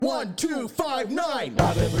1259.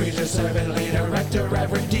 Prophet, preacher, servant, leader, rector,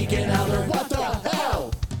 reverend, deacon, elder. What the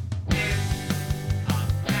hell?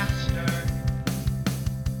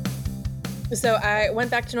 So I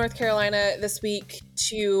went back to North Carolina this week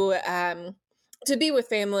to be with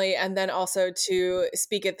family, and then also to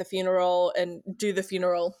speak at the funeral and do the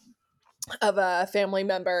funeral of a family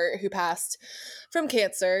member who passed from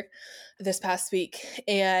cancer this past week.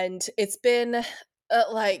 And it's been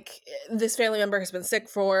this family member has been sick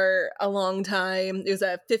for a long time. It was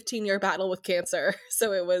a 15-year battle with cancer,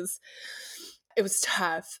 so it was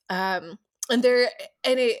tough. And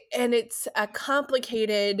it's a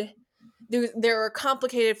complicated. There are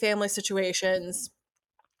complicated family situations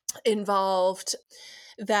involved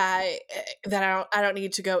that I don't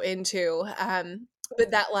need to go into.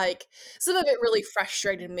 But that, like, some of it really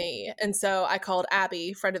frustrated me, and so I called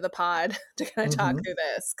Abby, friend of the pod, to kind of talk through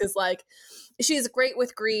this, because, like, she's great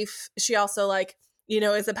with grief. She also, like,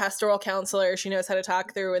 is a pastoral counselor. She knows how to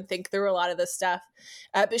talk through and think through a lot of this stuff.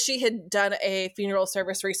 But she had done a funeral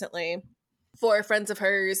service recently for friends of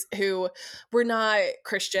hers who were not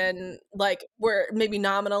Christian, like, were maybe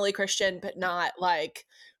nominally Christian, but not, like,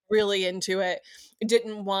 really into it,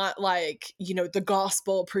 didn't want, like, the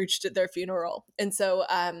gospel preached at their funeral. And so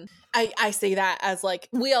I say that as, like,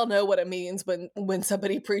 we all know what it means when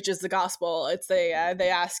somebody preaches the gospel. It's they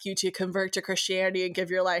ask you to convert to Christianity and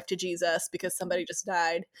give your life to Jesus because somebody just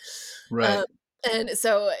died. Right. And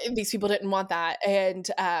so these people didn't want that. And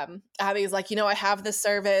Abby's like, I have this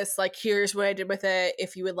service. Like, here's what I did with it,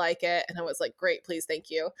 if you would like it. And I was like, great, please, thank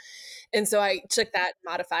you. And so I took that,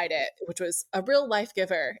 modified it, which was a real life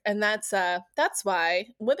giver. And that's why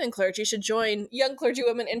women clergy should join Young Clergy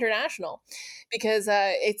Women International, because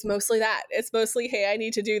it's mostly that. It's mostly, hey, I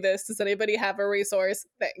need to do this. Does anybody have a resource?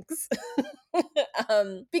 Thanks.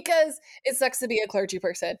 Because it sucks to be a clergy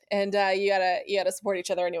person, and you gotta support each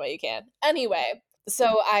other any way you can. Anyway,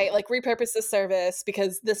 so I, like, repurposed this service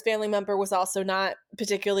because this family member was also not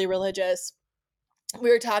particularly religious.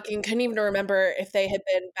 We were talking, couldn't even remember if they had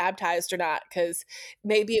been baptized or not, because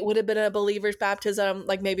maybe it would have been a believer's baptism,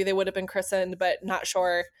 like maybe they would have been christened, but not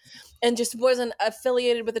sure. And just wasn't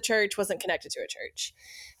affiliated with the church, wasn't connected to a church,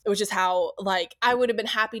 which is how, like, I would have been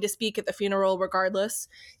happy to speak at the funeral regardless.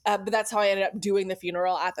 But that's how I ended up doing the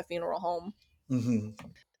funeral at the funeral home.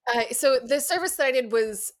 So the service that I did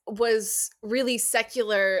was really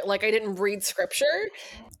secular. Like, I didn't read scripture.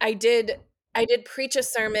 I did preach a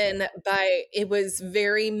sermon, but it was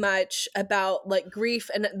very much about, like, grief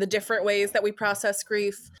and the different ways that we process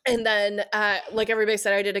grief. And then, like everybody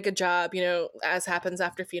said, I did a good job, as happens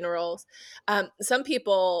after funerals. Some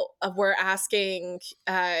people were asking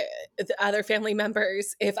the other family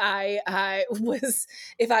members if I was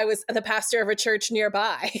the pastor of a church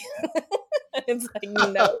nearby. It's like,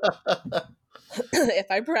 no.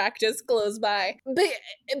 If I practice close by. But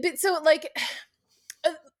so, like,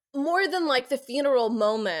 more than, like, the funeral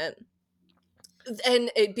moment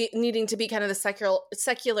and needing to be kind of the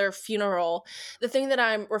secular funeral, the thing that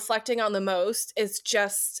I'm reflecting on the most is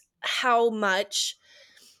just how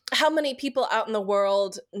many people out in the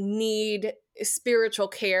world need spiritual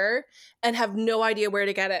care and have no idea where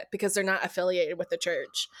to get it because they're not affiliated with the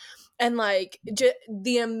church. And, like,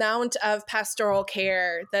 the amount of pastoral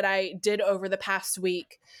care that I did over the past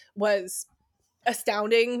week was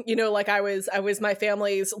astounding. Like, I was my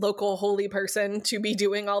family's local holy person to be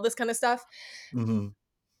doing all this kind of stuff. And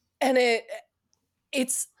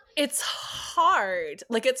it's hard.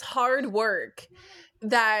 Like, it's hard work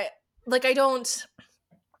that, like, I don't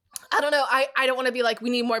know. I don't want to be like, we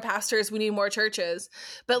need more pastors, we need more churches,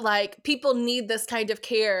 but, like, people need this kind of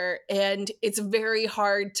care, and it's very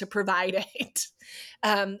hard to provide it,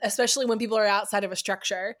 especially when people are outside of a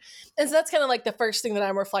structure. And so that's kind of, like, the first thing that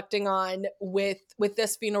I'm reflecting on with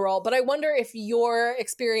this funeral. But I wonder if your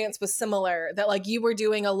experience was similar, that, like, you were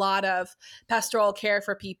doing a lot of pastoral care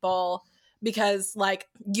for people because, like,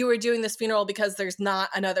 you were doing this funeral because there's not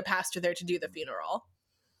another pastor there to do the funeral.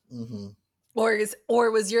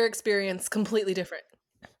 Or was your experience completely different?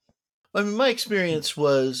 I mean, my experience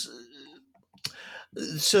was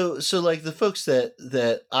so like the folks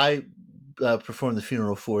that I performed the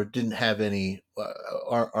funeral for didn't have any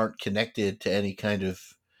aren't connected to any kind of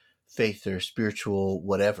faith or spiritual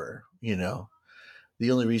whatever.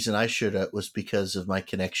 The only reason I showed up was because of my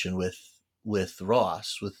connection with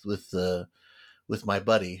Ross, with my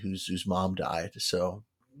buddy whose mom died. So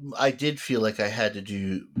I did feel like I had to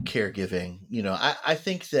do caregiving. I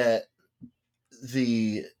think that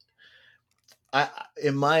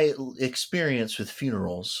in my experience with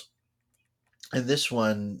funerals, And this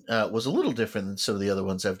one was a little different than some of the other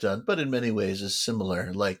ones I've done, but in many ways is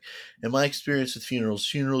similar. Like in my experience with funerals,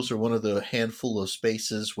 funerals are one of the handful of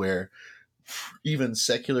spaces where even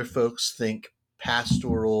secular folks think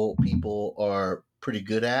pastoral people are pretty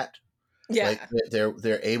good at. Like Yeah.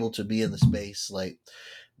 they're able to be in the space. Like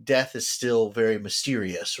death is still very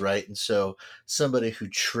mysterious, right? And so somebody who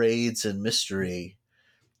trades in mystery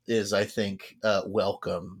is, I think,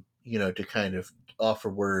 welcome, to kind of offer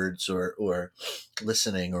words or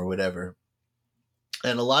listening or whatever.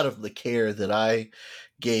 And a lot of the care that I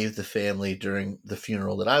gave the family during the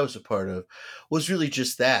funeral that I was a part of was really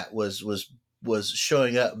just that, was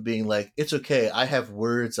showing up and being like, it's okay, I have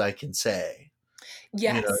words I can say.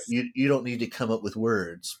 Yes. You don't need to come up with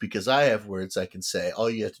words because I have words I can say. All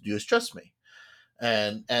you have to do is trust me.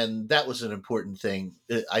 And that was an important thing,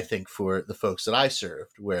 I think, for the folks that I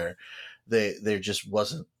served, where there just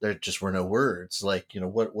were no words. Like,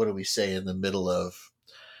 what do we say in the middle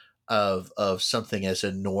of something as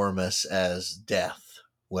enormous as death?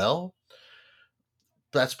 Well,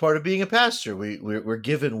 that's part of being a pastor. We're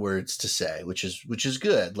given words to say, which is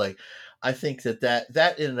good. Like, I think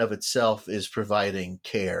that in and of itself is providing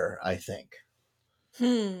care, I think.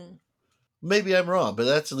 Hmm. Maybe I'm wrong, but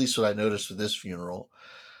that's at least what I noticed with this funeral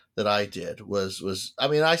that I did. Was I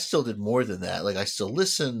mean, I still did more than that. Like, I still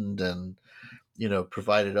listened and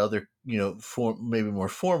provided other, maybe more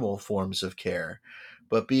formal forms of care,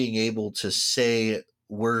 but being able to say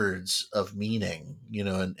words of meaning,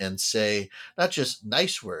 and say not just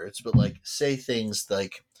nice words, but like say things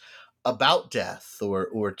like about death,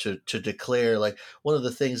 or to declare. Like, one of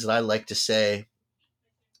the things that I like to say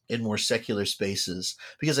in more secular spaces,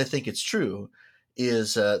 because I think it's true,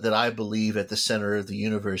 is that I believe at the center of the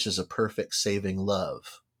universe is a perfect saving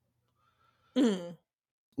love, Mm.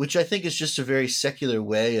 which I think is just a very secular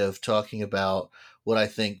way of talking about what I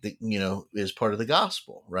think that is part of the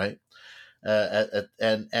gospel, right? And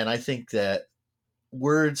I think that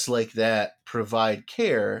words like that provide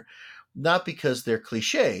care, not because they're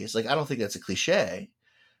cliches. Like, I don't think that's a cliche,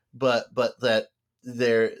 but that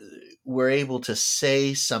they're we're able to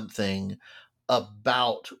say something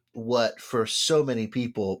about what for so many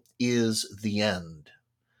people is the end.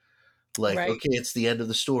 Like, Right. okay, it's the end of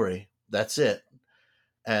the story. That's it.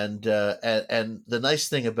 And the nice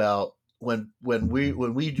thing about when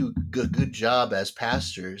we do good job as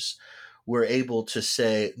pastors, we're able to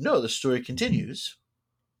say, no, the story continues.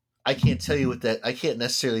 I can't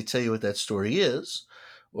necessarily tell you what that story is,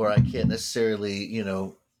 or I can't necessarily,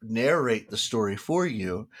 narrate the story for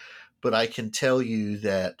you, but I can tell you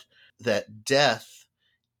that death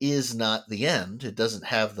is not the end. It doesn't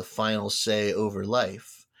have the final say over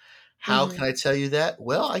life. How Hmm. can I tell you that?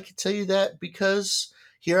 Well, I can tell you that because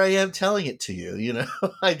here I am telling it to you.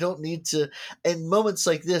 I don't need to. In moments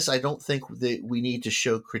like this, I don't think that we need to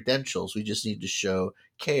show credentials. We just need to show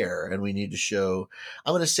care, and we need to show,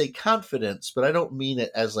 I'm going to say confidence, but I don't mean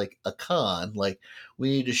it as like a con. Like, we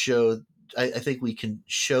need to show, I think we can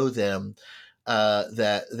show them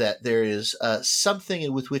that there is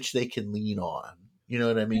something with which they can lean on. You know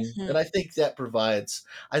what I mean? And Hmm. I think that provides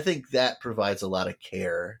a lot of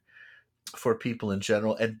care for people in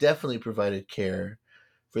general, and definitely provided care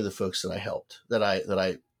for the folks that I helped, that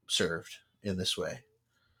I served in this way.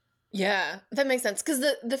 Yeah, that makes sense. Because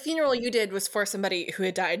the funeral you did was for somebody who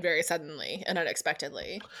had died very suddenly and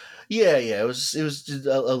unexpectedly. Yeah, yeah, it was just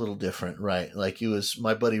a little different, right? Like, it was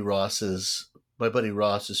my buddy Ross is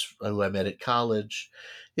who I met at college.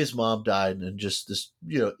 His mom died in just this,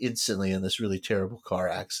 instantly, in this really terrible car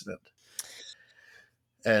accident.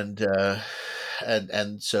 And uh and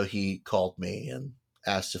and so he called me and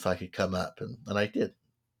asked if I could come up, and I did.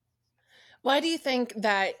 Why do you think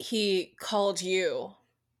that he called you?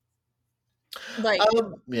 Like,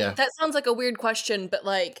 Yeah. that sounds like a weird question, but,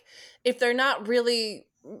 like, if they're not really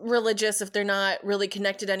religious, if they're not really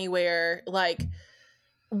connected anywhere, like,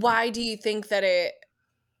 why do you think that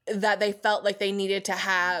they felt like they needed to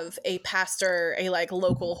have a pastor, a, like,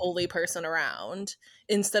 local holy person around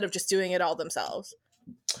instead of just doing it all themselves?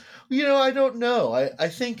 I don't know. I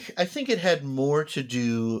think it had more to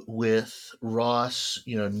do with Ross,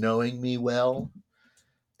 knowing me well,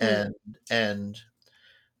 Mm, and and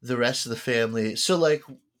the rest of the family. So, like,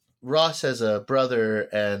 Ross has a brother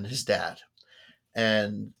and his dad,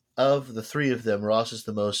 and of the three of them, Ross is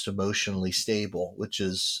the most emotionally stable, which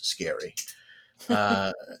is scary.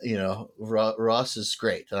 Uh, Ross is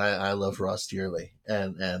great, and I love Ross dearly,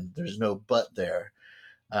 and there's no but there.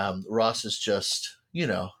 Ross is just,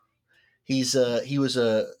 he was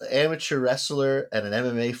a amateur wrestler and an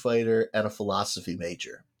MMA fighter and a philosophy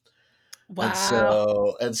major.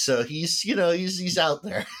 Wow. And so he's, he's out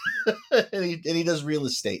there, and he does real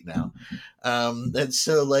estate now. And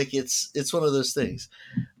so like it's one of those things.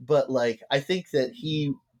 But like I think that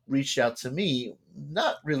he reached out to me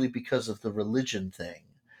not really because of the religion thing,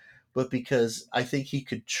 but because I think he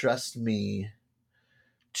could trust me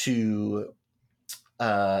to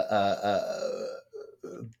uh,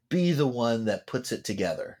 be the one that puts it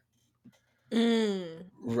together. Mm.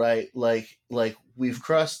 Right, like we've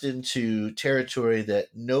crossed into territory that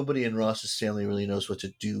nobody in Ross's family really knows what to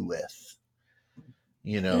do with.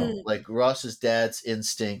 Mm. Like Ross's dad's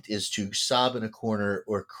instinct is to sob in a corner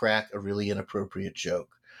or crack a really inappropriate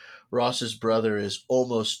joke. Ross's brother is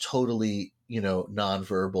almost totally,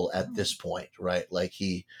 nonverbal at this point, right? Like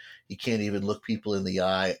he can't even look people in the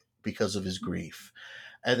eye because of his grief.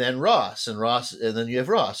 And then and then you have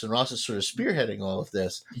Ross, and Ross is sort of spearheading all of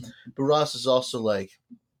this. But Ross is also like,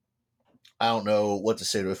 I don't know what to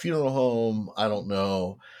say to a funeral home. I don't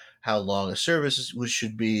know how long a service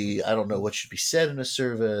should be. I don't know what should be said in a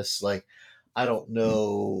service. Like, I don't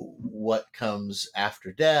know what comes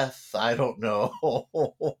after death. I don't know.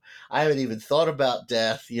 I haven't even thought about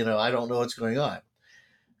death. I don't know what's going on.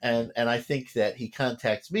 And I think that he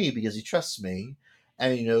contacts me because he trusts me,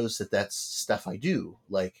 and he knows that that's stuff I do.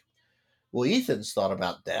 Like, well, Ethan's thought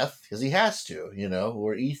about death because he has to,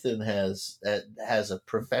 or Ethan has a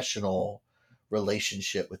professional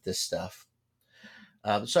relationship with this stuff.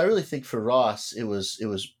 So I really think for Ross, it was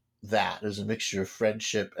that it was a mixture of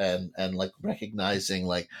friendship and like recognizing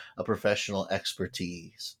like a professional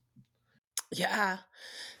expertise. Yeah.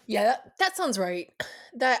 Yeah, that sounds right.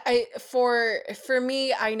 That I for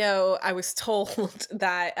me, I know I was told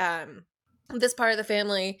that this part of the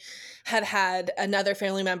family had another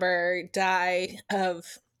family member die of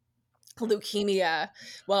leukemia,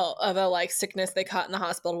 well, of a like sickness they caught in the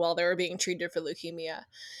hospital while they were being treated for leukemia.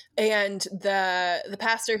 And the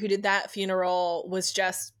pastor who did that funeral was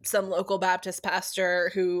just some local Baptist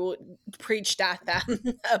pastor who preached at them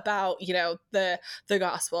about, the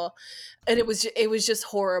gospel. And it was just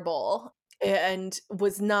horrible, and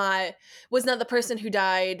was not the person who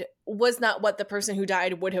died, was not what the person who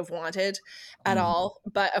died would have wanted at Mm. all.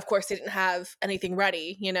 But of course they didn't have anything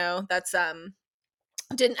ready, that's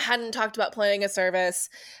didn't hadn't talked about planning a service,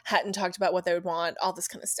 hadn't talked about what they would want, all this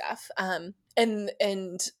kind of stuff.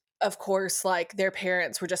 And of course, like their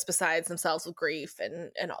parents were just besides themselves with grief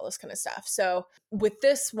and all this kind of stuff. So with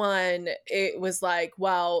this one, it was like,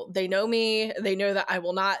 well, they know me, they know that I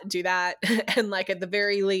will not do that, and like at the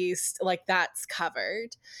very least, like that's covered,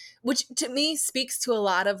 which to me speaks to a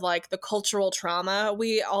lot of like the cultural trauma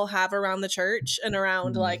we all have around the church and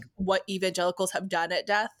around like Mm. what evangelicals have done at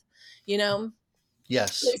death. You know,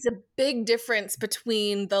 Yes. there's a big difference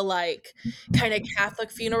between the like kind of Catholic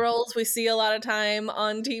funerals we see a lot of time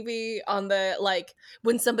on TV, on the like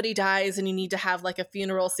when somebody dies and you need to have like a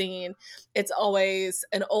funeral scene, it's always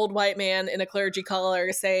an old white man in a clergy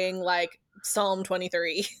collar saying like Psalm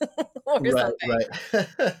 23 or Right. something.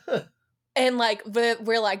 Right. And like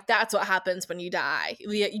we're like, that's what happens when you die.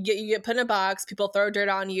 You get put in a box, people throw dirt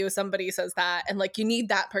on you, somebody says that, and like you need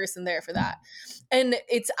that person there for that. And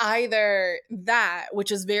it's either that,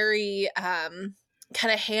 which is very kind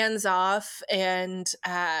of hands off, and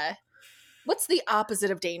what's the opposite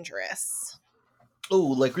of dangerous? Oh,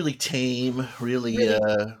 like really tame, really Really,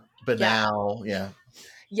 yeah. banal. Yeah.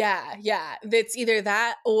 Yeah, yeah. It's either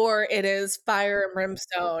that or it is fire and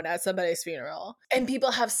brimstone at somebody's funeral. And people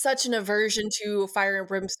have such an aversion to fire and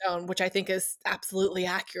brimstone, which I think is absolutely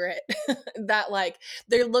accurate, that like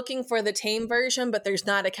they're looking for the tame version, but there's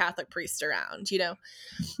not a Catholic priest around. Yeah.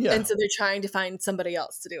 And so they're trying to find somebody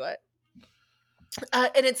else to do it.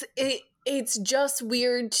 And it's just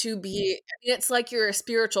weird to be, I mean, it's like you're a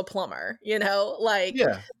spiritual plumber, like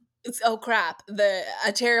Yeah. it's, oh crap,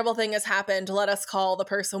 a terrible thing has happened, let us call the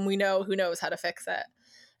person we know who knows how to fix it.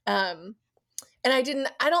 um and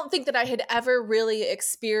I don't think that I had ever really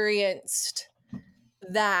experienced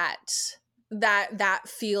that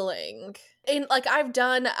feeling. And like I've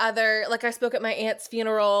done other, like I spoke at my aunt's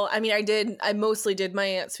funeral. I mean, I mostly did my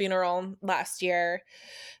aunt's funeral last year.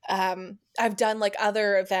 I've done like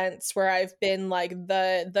other events where I've been like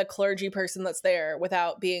the clergy person that's there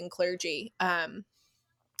without being clergy.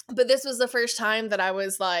 But this was the first time that I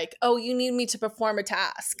was like, oh, you need me to perform a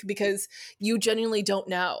task because you genuinely don't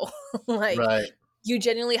know. Like, Right. you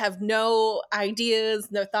genuinely have no ideas,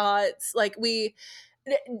 no thoughts. Like,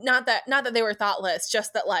 not that they were thoughtless,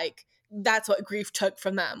 just that, like, that's what grief took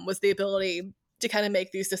from them, was the ability to kind of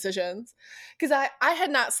make these decisions. Because I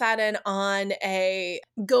had not sat in on a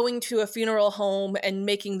going to a funeral home and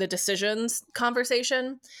making the decisions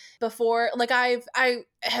conversation before. Like I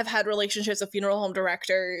have had relationships with funeral home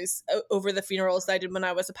directors over the funerals that I did when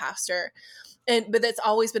I was a pastor. But it's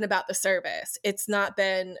always been about the service. It's not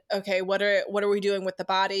been, okay, what are we doing with the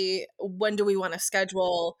body? When do we want to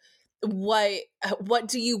schedule? What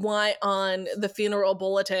do you want on the funeral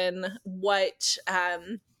bulletin? What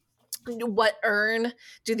urn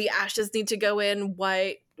do the ashes need to go in?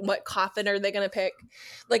 What coffin are they going to pick?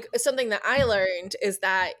 Like, something that I learned is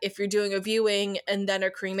that if you're doing a viewing and then a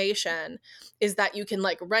cremation, is that you can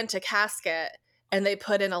like rent a casket and they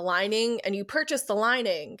put in a lining and you purchase the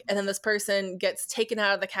lining, and then this person gets taken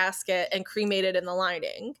out of the casket and cremated in the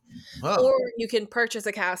lining. Oh, Or you can purchase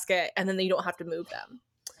a casket and then you don't have to move them.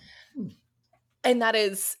 And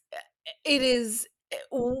it is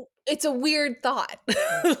it's a weird thought.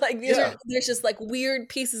 Like, yeah. there's just like weird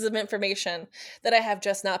pieces of information that I have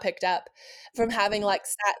just not picked up from having like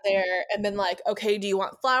sat there and been like, okay, do you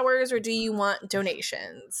want flowers or do you want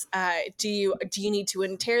donations? Do you need to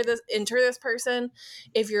inter this person?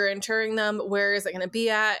 If you're interring them, where is it going to be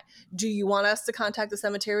at? Do you want us to contact the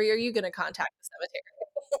cemetery, or are you going to contact the cemetery?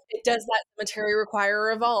 Does that cemetery require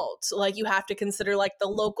a vault? Like, you have to consider like the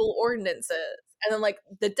local ordinances, and then like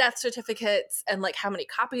the death certificates, and like how many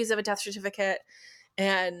copies of a death certificate,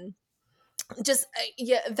 and just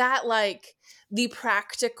yeah, that like the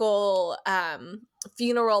practical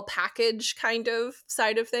funeral package kind of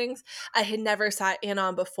side of things I had never sat in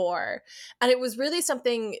on before. And it was really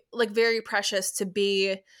something like very precious to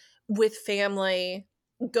be with family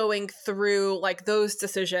going through like those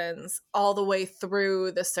decisions all the way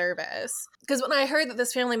through the service. Because when I heard that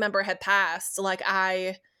this family member had passed, like,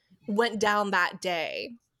 I went down that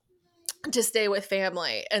day to stay with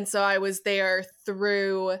family. And so I was there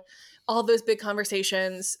through all those big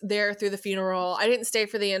conversations, there through the funeral. I didn't stay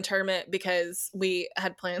for the interment because we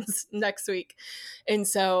had plans next week. And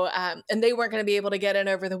so, and they weren't going to be able to get in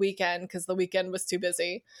over the weekend because the weekend was too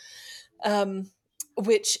busy.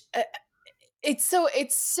 Which it's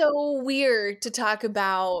so weird to talk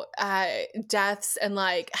about deaths and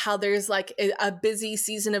like how there's like a busy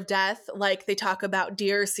season of death. Like, they talk about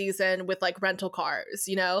deer season with like rental cars,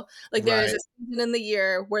 like there is Right. a season in the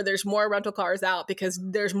year where there's more rental cars out because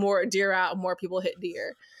there's more deer out and more people hit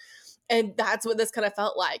deer. And that's what this kind of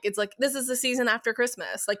felt like. It's like, this is the season after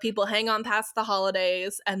Christmas. Like, people hang on past the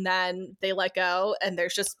holidays and then they let go, and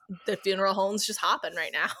there's just the funeral homes just hopping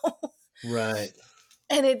right now. Right.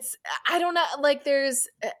 And I don't know, like, there's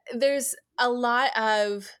a lot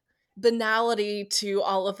of banality to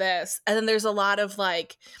all of this, and then there's a lot of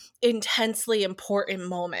like intensely important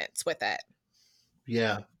moments with it.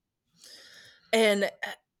 Yeah. And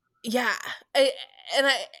yeah, I, and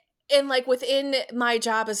I and like within my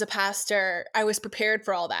job as a pastor, I was prepared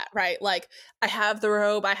for all that, right? Like, I have the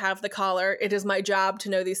robe, I have the collar, it is my job to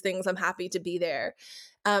know these things, I'm happy to be there.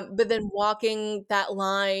 But then walking that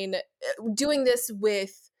line, doing this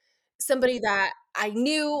with somebody that I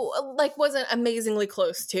knew, like, wasn't amazingly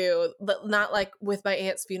close to, but not like with my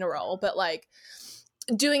aunt's funeral, but like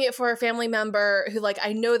doing it for a family member who, like,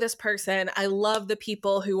 I know this person, I love the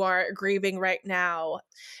people who are grieving right now,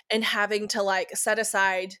 and having to like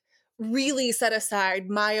really set aside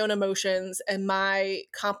my own emotions and my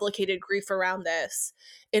complicated grief around this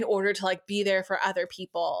in order to like be there for other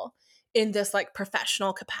people in this like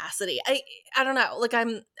professional capacity. I don't know, like,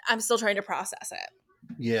 I'm still trying to process it.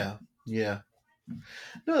 Yeah. Yeah.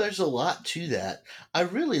 No, there's a lot to that. I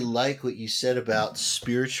really like what you said about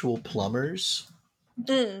spiritual plumbers.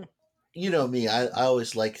 Mm, You know me, I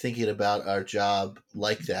always like thinking about our job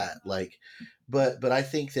like that. Like, but I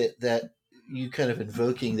think that you kind of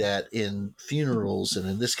invoking that in funerals and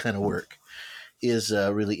in this kind of work is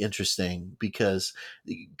really interesting, because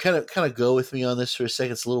kind of go with me on this for a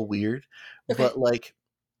second. It's a little weird, okay. but like,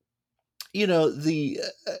 the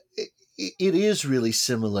it is really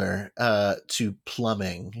similar to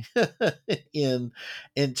plumbing in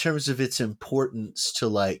terms of its importance to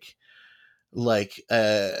like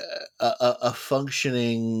a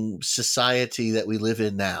functioning society that we live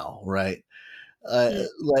in now, right? Mm,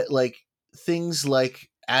 Like things like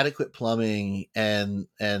adequate plumbing and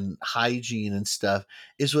hygiene and stuff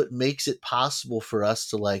is what makes it possible for us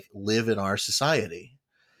to like live in our society.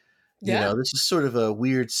 yeah. This is sort of a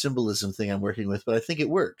weird symbolism thing I'm working with, but I think it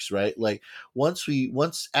works, right? Like, once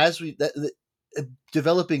as we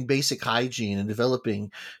developing basic hygiene and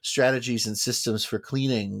developing strategies and systems for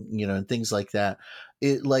cleaning, and things like that.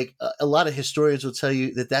 It, like, a lot of historians will tell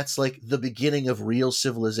you that that's like the beginning of real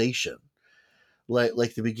civilization.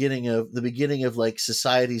 like the beginning of like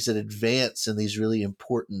societies that advance in these really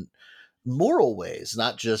important moral ways,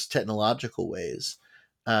 not just technological ways.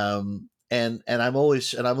 And I'm a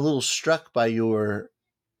little struck by your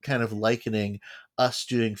kind of likening us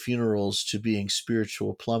doing funerals to being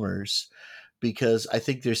spiritual plumbers, because I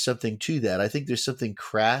think there's something to that. I think there's something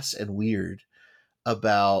crass and weird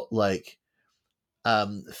about like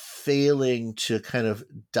failing to kind of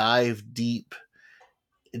dive deep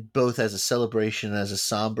both as a celebration and as a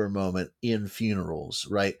somber moment in funerals,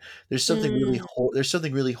 right? Mm, There's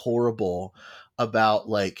something really horrible about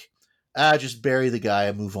like just bury the guy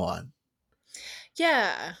and move on,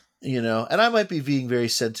 yeah. and I might be being very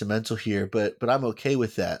sentimental here, but I'm okay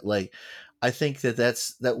with that. Like I think that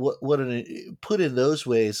put in those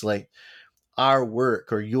ways, like our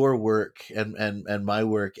work or your work and my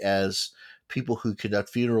work as people who conduct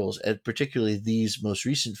funerals, and particularly these most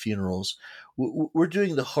recent funerals, we're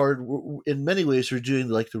doing the hard, in many ways we're doing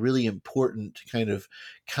like the really important kind of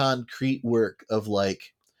concrete work of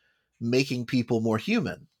like making people more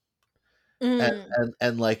human, and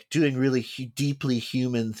Mm, like doing really deeply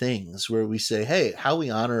human things where we say, hey, how we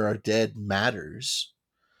honor our dead matters.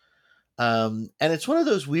 And it's one of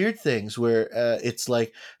those weird things where it's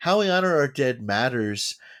like how we honor our dead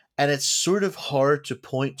matters, and it's sort of hard to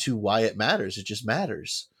point to why it matters. It just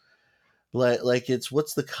matters. Like it's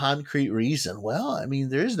what's the concrete reason? Well, I mean,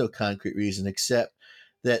 there is no concrete reason except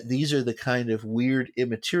that these are the kind of weird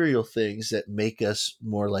immaterial things that make us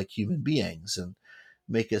more like human beings and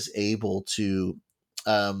make us able to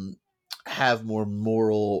um, have more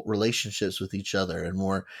moral relationships with each other and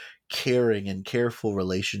more caring and careful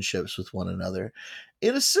relationships with one another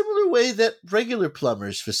in a similar way that regular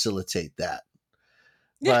plumbers facilitate that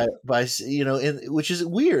yeah. which is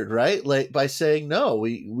weird, right? Like by saying no,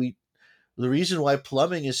 we the reason why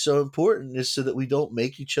plumbing is so important is so that we don't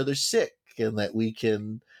make each other sick, and that we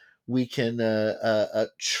can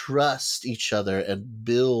trust each other and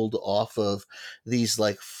build off of these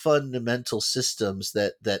like fundamental systems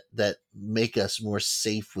that make us more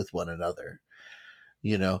safe with one another.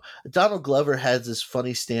 Donald Glover had this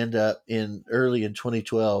funny stand up in early in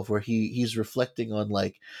 2012 where he's reflecting on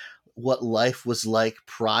like what life was like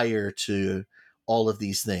prior to all of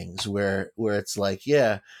these things, where it's like,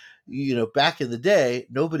 yeah, back in the day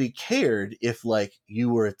nobody cared if like you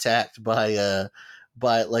were attacked by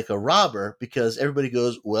like a robber, because everybody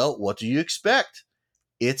goes, well, what do you expect?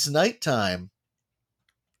 It's nighttime.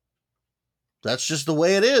 That's just the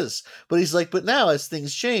way it is. But he's like, but now as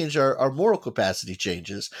things change, our moral capacity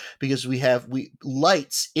changes, because we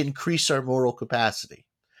lights increase our moral capacity.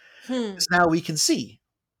 Hmm. Because now we can see.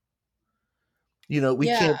 We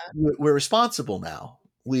Yeah. can't. We're responsible now.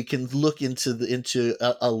 We can look into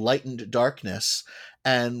a lightened darkness,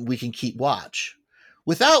 and we can keep watch.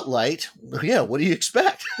 Without light, yeah, what do you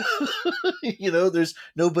expect? There's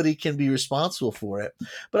nobody can be responsible for it.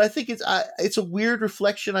 But I think it's a weird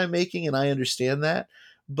reflection I'm making, and I understand that.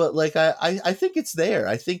 But like I think it's there.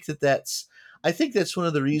 I think that's one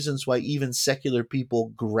of the reasons why even secular people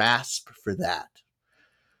grasp for that,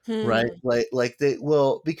 right? Hmm. Like they,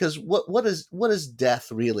 well, because what is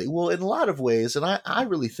death really? Well, in a lot of ways, and I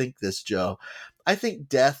really think this, Joe, I think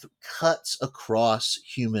death cuts across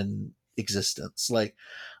human existence. Like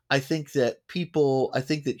I think that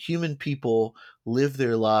human people live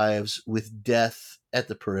their lives with death at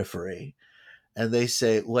the periphery, and they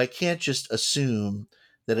say, well, I can't just assume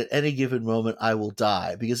that at any given moment I will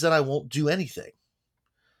die, because then I won't do anything.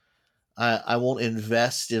 I won't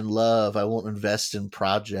invest in love. I won't invest in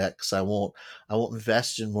projects. I won't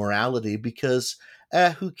invest in morality, because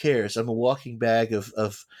who cares? I'm a walking bag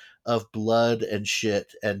of blood and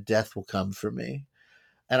shit, and death will come for me.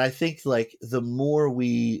 And I think like the more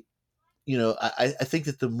we, I think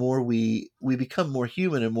that the more we become more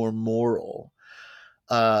human and more moral,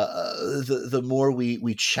 the more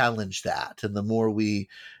we challenge that, and the more we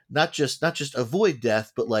not just avoid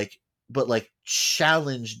death, but like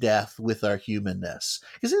challenge death with our humanness.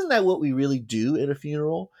 Because isn't that what we really do in a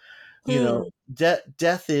funeral? Hmm.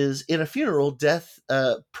 Death is in a funeral. Death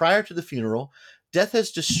prior to the funeral, death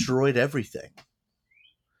has destroyed everything.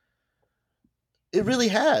 It really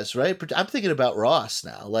has, right? I'm thinking about Ross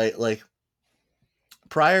now. Like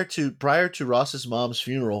prior to Ross's mom's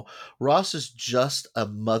funeral, Ross is just a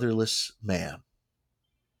motherless man.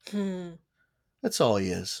 Hmm. That's all he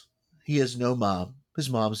is. He has no mom. His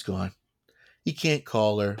mom's gone. He can't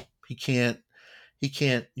call her. He can't. He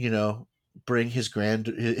can't. Bring his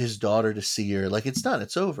daughter to see her. Like it's done.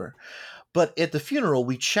 It's over. But at the funeral,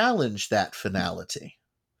 we challenge that finality,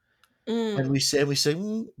 and Mm. we say,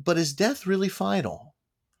 but is death really final?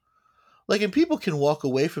 Like, and people can walk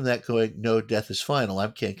away from that going, no, death is final. I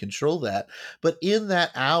can't control that. But in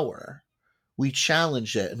that hour, we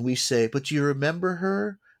challenge it and we say, but do you remember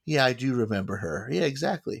her? Yeah, I do remember her. Yeah,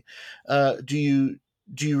 exactly. Do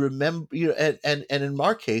you remember, and in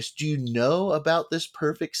our case, do you know about this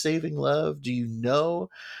perfect saving love? Do you know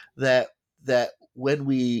that when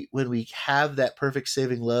we have that perfect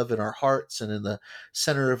saving love in our hearts and in the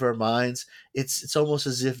center of our minds, it's almost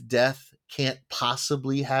as if death can't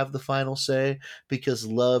possibly have the final say, because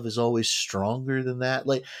love is always stronger than that.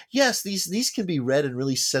 Like, yes, these can be read in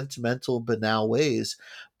really sentimental, banal ways,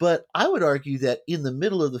 but I would argue that in the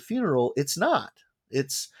middle of the funeral, it's not.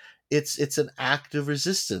 It's it's an act of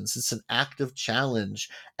resistance. It's an act of challenge,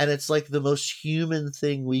 and it's like the most human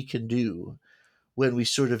thing we can do when we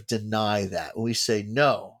sort of deny that. When we say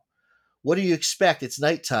no, what do you expect? It's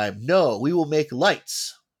nighttime. No, we will make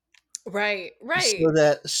lights Right,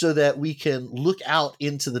 right. so that we can look out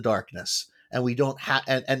into the darkness, and we don't have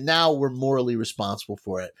and now we're morally responsible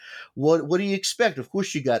for it. What do you expect? Of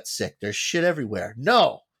course you got sick. There's shit everywhere.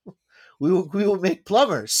 No, we will make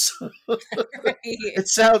plumbers. Right. It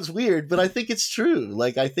sounds weird, but I think it's true.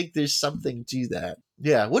 Like, I think there's something to that.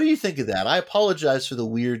 Yeah. What do you think of that? I apologize for the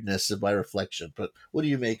weirdness of my reflection, but what do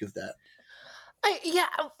you make of that? Yeah,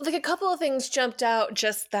 like a couple of things jumped out,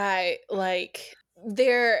 just that like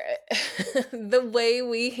there the way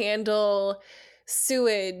we handle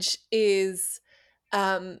sewage is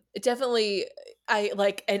definitely I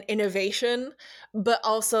like an innovation, but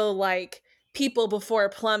also like people before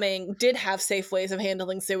plumbing did have safe ways of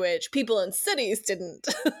handling sewage. People in cities didn't.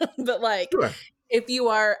 But like Sure. if you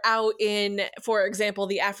are out in, for example,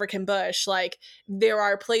 the African bush, like there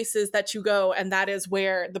are places that you go and that is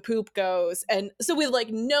where the poop goes. And so we've like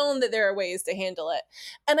known that there are ways to handle it.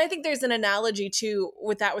 And I think there's an analogy too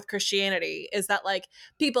with that with Christianity, is that like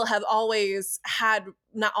people have always had,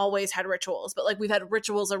 not always had rituals, but like we've had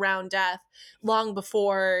rituals around death long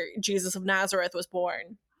before Jesus of Nazareth was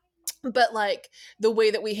born. But like the way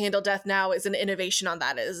that we handle death now is an innovation on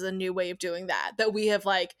that, is a new way of doing that we have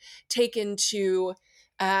like taken to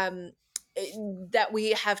um that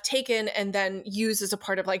we have taken and then used as a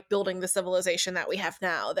part of like building the civilization that we have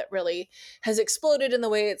now, that really has exploded in the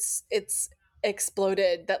way it's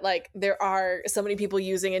exploded, that like there are so many people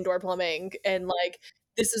using indoor plumbing, and like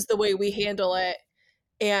this is the way we handle it.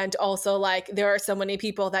 And also like there are so many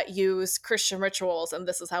people that use Christian rituals, and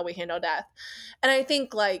this is how we handle death. And I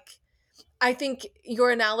think your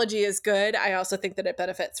analogy is good. I also think that it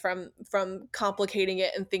benefits from complicating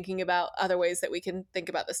it and thinking about other ways that we can think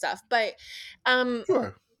about this stuff. But um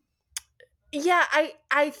Sure. yeah,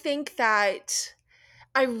 I think that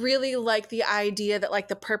I really like the idea that like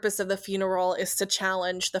the purpose of the funeral is to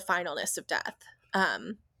challenge the finalness of death.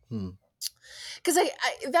 Um Hmm. because I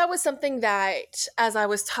that was something that, as I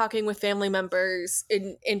was talking with family members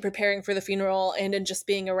in preparing for the funeral and in just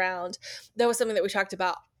being around, that was something that we talked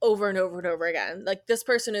about over and over and over again. Like this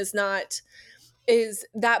person is not, is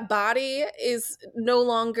that body is no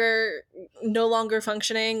longer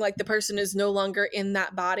functioning, like the person is no longer in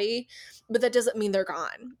that body, but that doesn't mean they're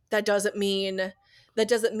gone. That doesn't mean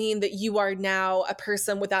that you are now a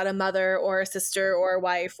person without a mother or a sister or a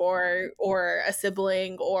wife or a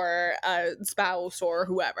sibling or a spouse or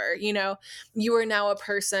whoever, you are now a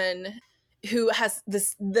person who has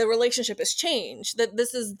this, the relationship has changed. That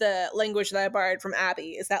this is the language that I borrowed from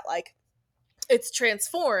Abby, is that like it's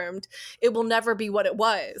transformed. It will never be what it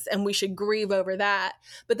was, and we should grieve over that.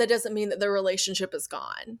 But that doesn't mean that the relationship is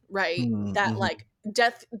gone, right? Hmm. That Mhm. like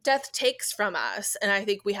death takes from us, and I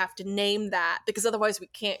think we have to name that, because otherwise we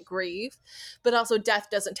can't grieve. But also death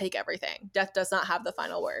doesn't take everything. Death does not have the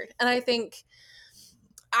final word. And I think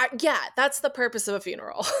yeah, that's the purpose of a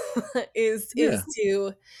funeral. is Yeah. is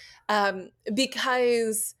to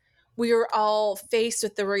because we are all faced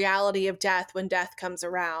with the reality of death when death comes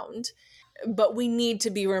around, but we need to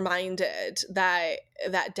be reminded that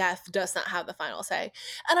death does not have the final say.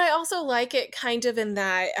 And I also like it kind of in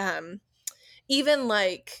that even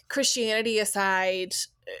like Christianity aside,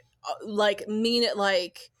 like mean it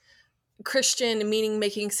like Christian meaning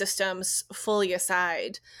making systems fully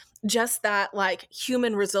aside, just that like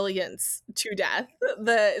human resilience to death,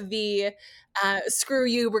 the screw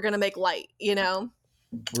you, we're gonna make light.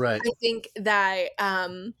 Right. I think that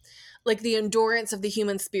like the endurance of the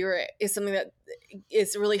human spirit is something that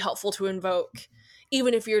is really helpful to invoke,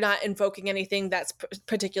 even if you're not invoking anything that's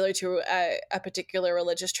particular to a particular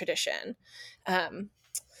religious tradition. Um,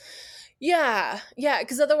 yeah,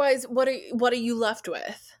 because otherwise, what are you left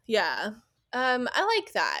with? Yeah, I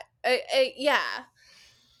like that. Yeah,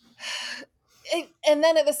 and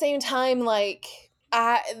then at the same time, like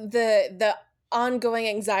the ongoing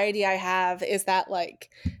anxiety I have is that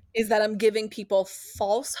I'm giving people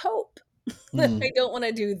false hope. Mm. I don't want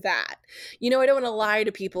to do that. I don't want to lie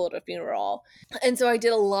to people at a funeral. And so I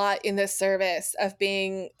did a lot in this service of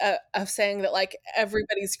being of saying that like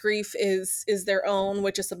everybody's grief is their own,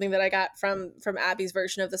 which is something that I got from Abby's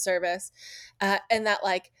version of the service, and that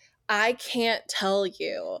like I can't tell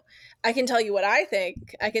you. I can tell you what I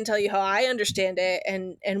think. I can tell you how I understand it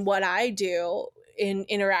and what I do in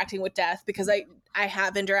interacting with death, because I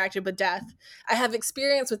have interacted with death. I have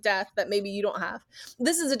experience with death that maybe you don't have.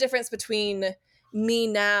 This is a difference between me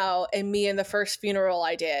now and me in the first funeral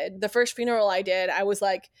I did. The first funeral I did, I was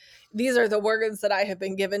like, these are the words that I have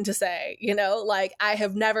been given to say, like I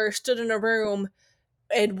have never stood in a room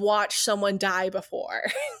and watched someone die before,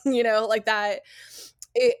 like that.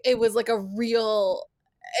 It was like a real,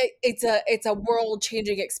 it's a world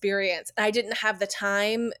changing experience. And I didn't have the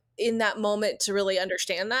time in that moment to really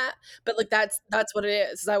understand that, but like that's what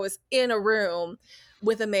it is. I was in a room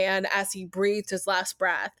with a man as he breathed his last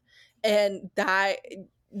breath, and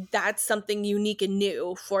that's something unique and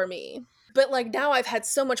new for me. But like now I've had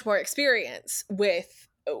so much more experience with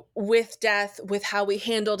death, with how we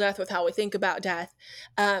handle death, with how we think about death,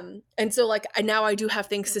 and so like now I do have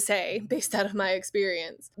things to say based out of my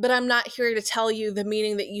experience, but I'm not here to tell you the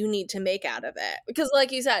meaning that you need to make out of it, because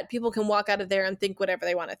like you said, people can walk out of there and think whatever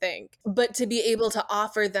they want to think, but to be able to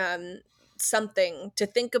offer them something to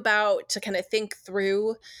think about, to kind of think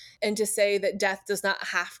through, and to say that death does not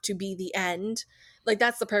have to be the end. Like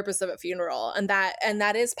that's the purpose of a funeral, and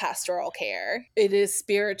that is pastoral care. It is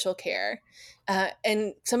spiritual care,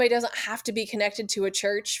 and somebody doesn't have to be connected to a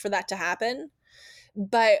church for that to happen.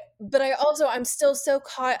 But I'm still so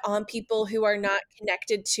caught on people who are not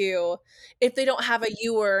connected to, if they don't have a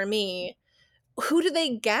you or a me, who do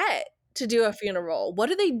they get to do a funeral? What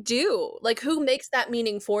do they do? Like who makes that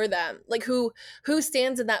meaning for them? Like who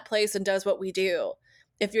stands in that place and does what we do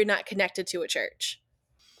if you're not connected to a church?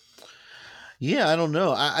 Yeah, I don't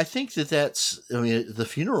know. I think that's. I mean, the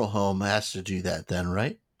funeral home has to do that then,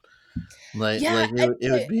 right? Yeah,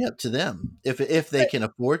 It would be up to them if they can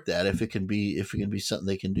afford that. If it can be something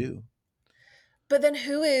they can do. but then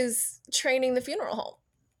who is training the funeral home?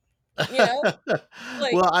 You know?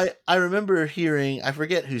 Like, Well, I remember hearing, I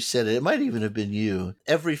forget who said it. It might even have been you.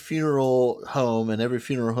 Every funeral home and every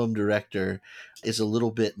funeral home director is a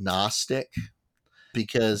little bit Gnostic,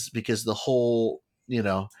 because the whole,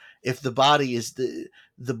 if the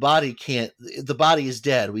body can't, the body is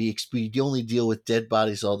dead. We only deal with dead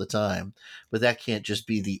bodies all the time, but that can't just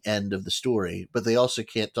be the end of the story. But they also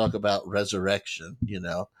can't talk about resurrection.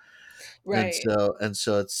 right. And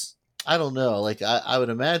so it's, I don't know, like I would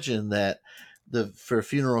imagine that for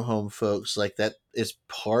funeral home folks, like that is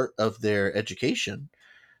part of their education.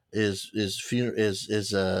 Is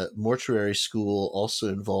a mortuary school also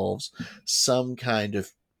involves some kind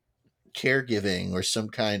of caregiving or some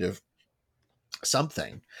kind of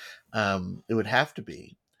something. It would have to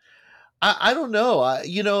be. I don't know.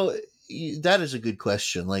 That is a good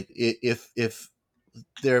question. Like if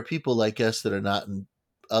there are people like us that are not in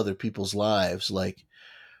other people's lives, like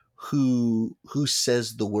who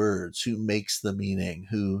says the words, who makes the meaning,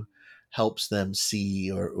 who helps them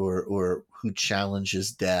see, or who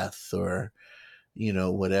challenges death, or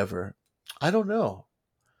whatever. I don't know.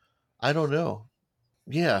 I don't know.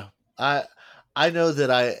 Yeah. I know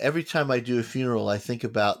that I every time I do a funeral, I think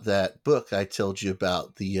about that book I told you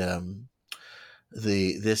about, the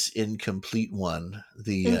this incomplete one,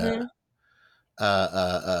 the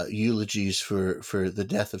Mhm. eulogies for the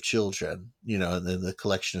death of children, and then the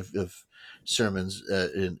collection of sermons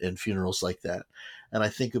in funerals like that. And I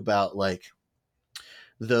think about like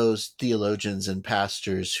those theologians and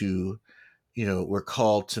pastors who were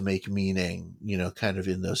called to make meaning, kind of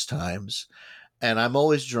in those times. And I'm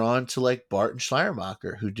always drawn to like Bart and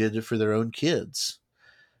Schleiermacher, who did it for their own kids,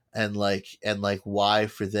 and why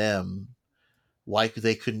for them, why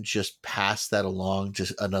they couldn't just pass that along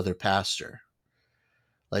to another pastor,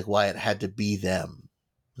 like why it had to be them.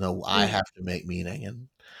 No, I Mm. have to make meaning. And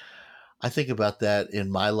I think about that in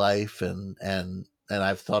my life, and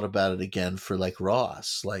I've thought about it again for like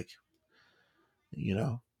Ross, like, you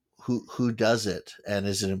know, who does it, and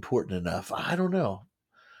is it important enough? I don't know.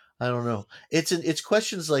 I don't know. It's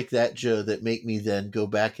questions like that, Joe, that make me then go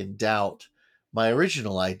back and doubt my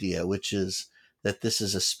original idea, which is that this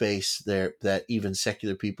is a space there that even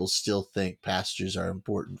secular people still think pastors are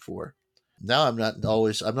important for. Now I'm not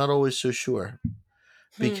always so sure,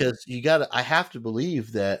 Hmm. because I have to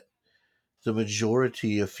believe that the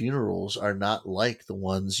majority of funerals are not like the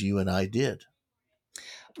ones you and I did.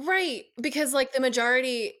 Right, because, like, the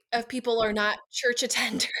majority of people are not church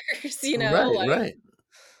attenders, Right, like, right.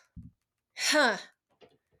 huh.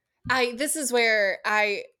 I this is where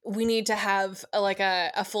I we need to have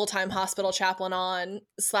a full-time hospital chaplain on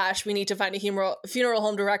slash we need to find a funeral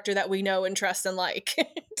home director that we know and trust and like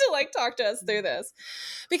to like talk to us through this.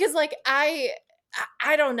 Because like I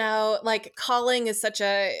don't know, like calling is such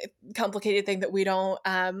a complicated thing that we don't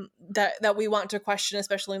that we want to question,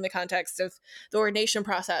 especially in the context of the ordination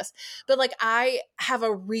process. But like I have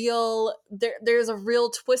a real there's a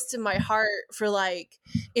real twist in my heart for like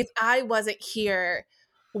if I wasn't here,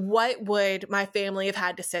 what would my family have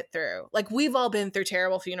had to sit through? Like we've all been through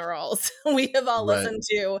terrible funerals. We have all Right. listened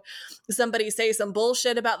to somebody say some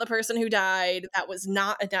bullshit about the person who died that was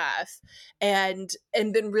not enough and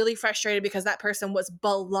been really frustrated because that person was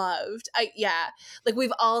beloved. Yeah, like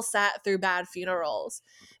we've all sat through bad funerals.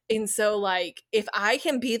 And so like if I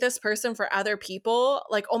can be this person for other people,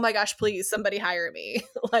 like oh my gosh, please somebody hire me.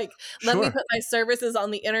 Like let me Sure. put my services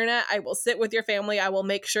on the internet. I will sit with your family. I will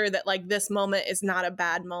make sure that like this moment is not a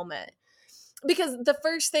bad moment. Because the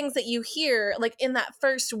first things that you hear, like in that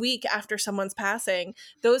first week after someone's passing,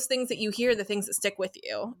 those things that you hear, the things that stick with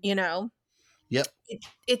you, Yep.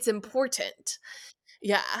 it's important.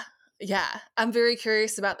 Yeah. Yeah. I'm very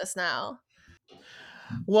curious about this now.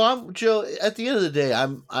 Well, Joe. At the end of the day,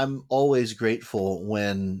 I'm always grateful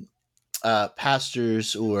when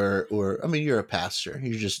pastors or I mean, you're a pastor.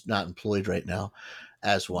 You're just not employed right now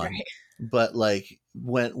as one. Right. But like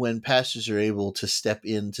when pastors are able to step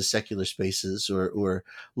into secular spaces or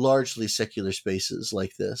largely secular spaces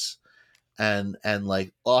like this and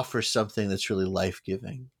like offer something that's really life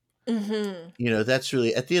giving. Mhm. That's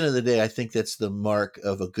really at the end of the day, I think that's the mark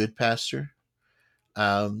of a good pastor.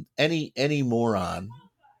 Any moron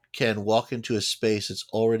can walk into a space that's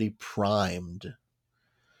already primed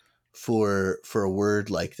for a word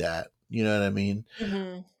like that. You know what I mean?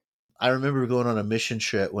 Mhm. I remember going on a mission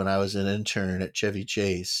trip when I was an intern at Chevy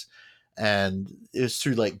Chase, and it was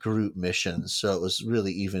through like group missions, so it was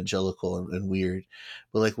really evangelical and weird.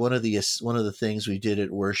 But like one of the things we did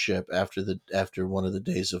at worship after one of the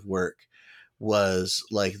days of work was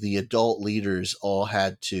like the adult leaders all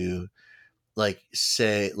had to like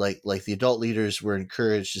say like the adult leaders were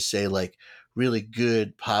encouraged to say like really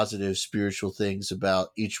good positive spiritual things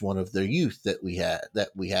about each one of their youth that we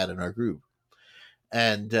had in our group.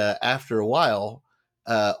 And after a while,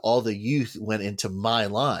 all the youth went into my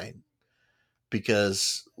line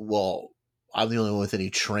because, well, I'm the only one with any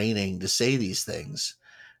training to say these things.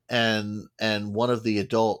 And one of the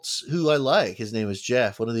adults who I like, his name is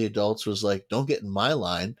Jeff. One of the adults was like, "Don't get in my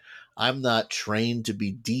line. I'm not trained to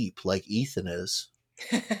be deep like Ethan is."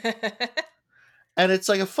 And it's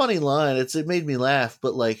like a funny line. It made me laugh,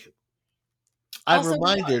 but like I'm Also, we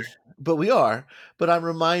reminded, but we are, but I'm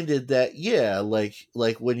reminded that yeah, like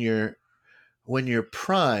when you're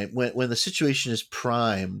prime when the situation is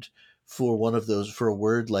primed for one of those for a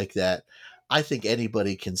word like that, I think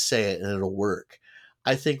anybody can say it and it'll work.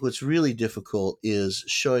 I think what's really difficult is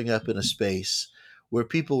showing up in a space where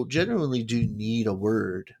people genuinely do need a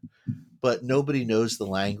word, but nobody knows the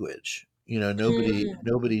language. Nobody are.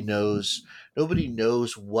 nobody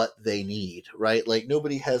knows what they need, right? Like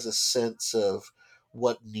nobody has a sense of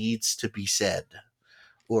what needs to be said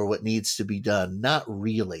or what needs to be done. Not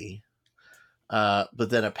really. But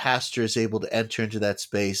then a pastor is able to enter into that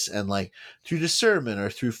space and like through discernment or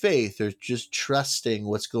through faith or just trusting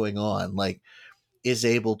what's going on, like is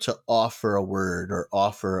able to offer a word or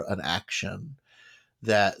offer an action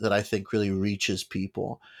that I think really reaches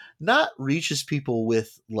people. Not reaches people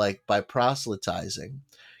with like by proselytizing,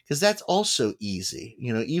 because that's also easy.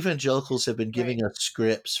 Evangelicals have been Right. giving us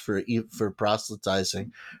scripts for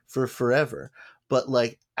proselytizing for forever, but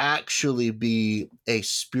like actually be a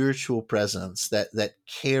spiritual presence that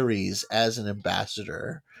carries as an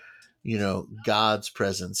ambassador, God's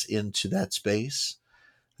presence into that space.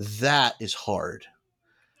 That is hard,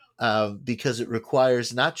 because it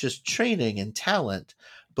requires not just training and talent,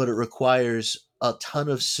 but it requires a ton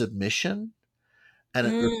of submission, and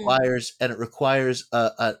it Mm. requires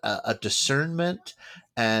a discernment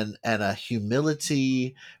and a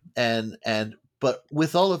humility, and but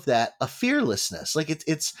with all of that, a fearlessness. Like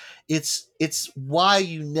it's why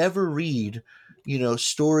you never read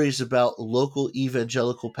stories about local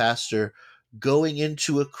evangelical pastor going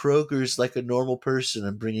into a Kroger's like a normal person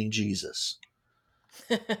and bringing Jesus.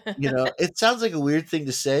 It sounds like a weird thing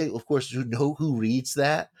to say. Of course, you know who reads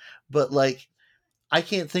that, but like, I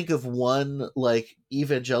can't think of one like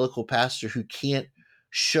evangelical pastor who can't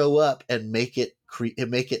show up and make it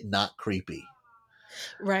not creepy.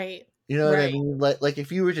 Right. You know what I Right. mean? Like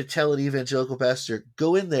if you were to tell an evangelical pastor,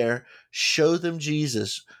 go in there, show them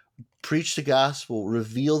Jesus, preach the gospel,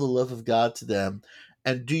 reveal the love of God to them,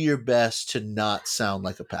 and do your best to not sound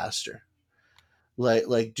like a pastor.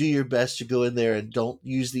 Like do your best to go in there and don't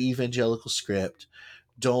use the evangelical script.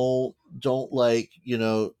 Don't like,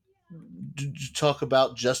 talk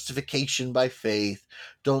about justification by faith.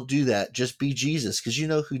 Don't do that. Just be Jesus, because you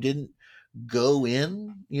know who didn't go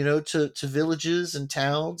in, to villages and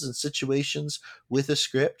towns and situations with a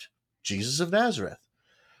script? Jesus of Nazareth,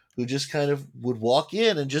 who just kind of would walk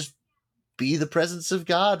in and just be the presence of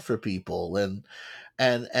God for people, and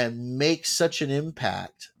make such an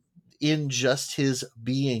impact in just his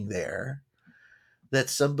being there,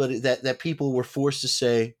 that people were forced to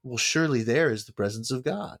say, well, surely there is the presence of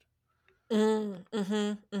God.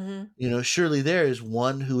 Mm-hmm. Surely there is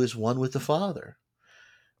one who is one with the Father.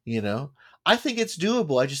 you know I think it's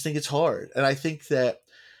doable. I just think it's hard, and I think that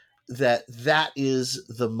is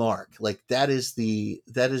the mark. Like that is the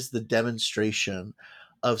demonstration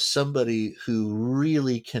of somebody who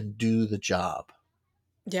really can do the job,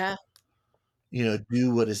 Yeah.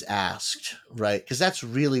 do what is asked, right? Because that's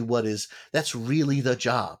really the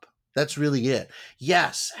job. That's really it.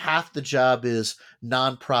 Yes, half the job is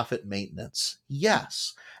nonprofit maintenance.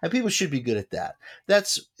 Yes. And people should be good at that.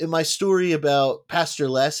 That's in my story about Pastor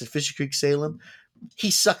Les at Fisher Creek Salem. He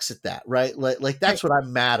sucks at that, right? Like Right. that's what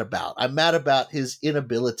I'm mad about. I'm mad about his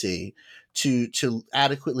inability to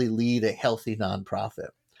adequately lead a healthy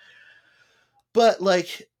nonprofit. But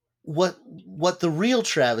like what the real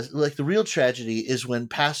the real tragedy is when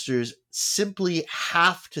pastors simply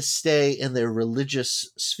have to stay in their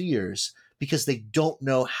religious spheres because they don't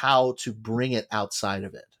know how to bring it outside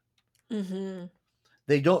of it. Mm-hmm.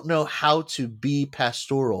 They don't know how to be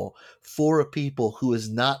pastoral for a people who is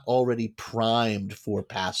not already primed for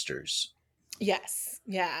pastors. Yes.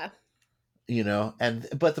 Yeah. And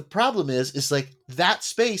but the problem is like that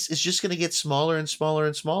space is just going to get smaller and smaller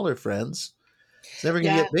and smaller, friends. It's never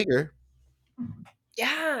going to Yeah. get bigger.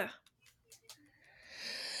 Yeah.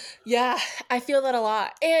 Yeah, I feel that a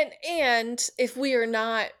lot. And if we are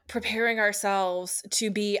not preparing ourselves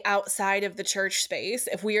to be outside of the church space,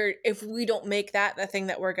 if we don't make that the thing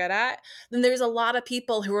that we're good at, then there's a lot of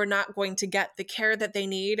people who are not going to get the care that they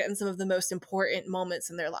need in some of the most important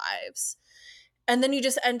moments in their lives. And then you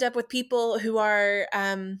just end up with people who are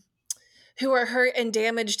hurt and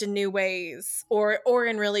damaged in new ways, or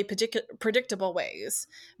in really predictable ways,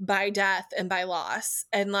 by death and by loss,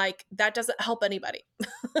 and like that doesn't help anybody.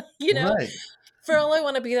 you know Right. for all I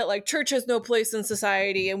want to be that like church has no place in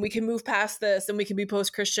society and we can move past this and we can be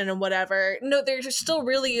post-Christian and whatever. No, there still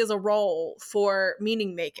really is a role for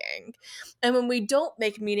meaning making. And when we don't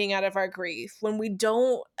make meaning out of our grief, when we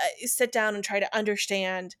don't sit down and try to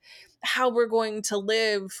understand how we're going to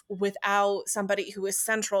live without somebody who is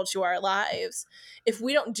central to our lives, if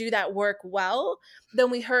we don't do that work well, then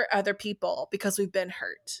we hurt other people because we've been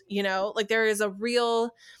hurt. Like there is a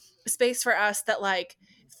real space for us that like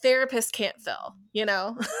therapists can't fill.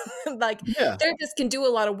 Like Yeah. therapists can do a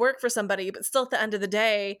lot of work for somebody, but still at the end of the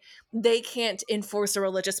day they can't enforce a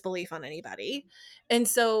religious belief on anybody. And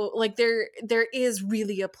so like there is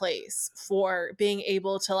really a place for being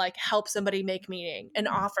able to like help somebody make meaning and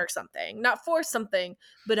offer something, not force something,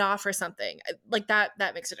 but offer something like that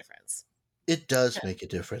makes a difference. It does Yeah. make a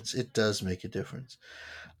difference. It does make a difference.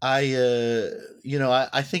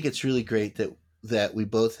 I think it's really great that we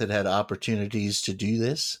both had opportunities to do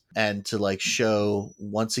this and to like show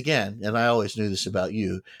once again, and I always knew this about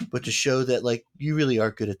you, but to show that like you really are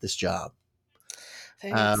good at this job.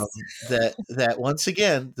 Thanks. That once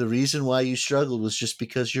again, the reason why you struggled was just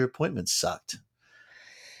because your appointments sucked.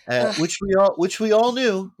 Ugh, Which we all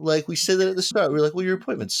knew. Like we said that at the start, we were like, "Well, your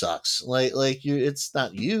appointment sucks. Like you, it's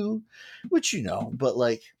not you," which but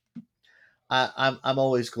like I'm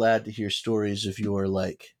always glad to hear stories of your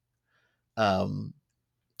like um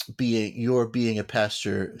being a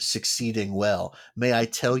pastor succeeding well. May I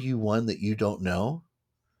tell you one that you don't know?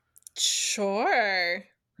 sure.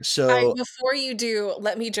 So Before you do,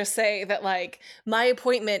 let me just say that like my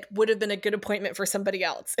appointment would have been a good appointment for somebody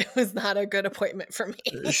else. It was not a good appointment for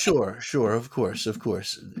me. sure, of course.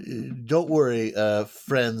 Don't worry,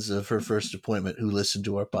 friends of her first appointment who listen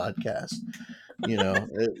to our podcast.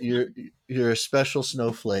 You're a special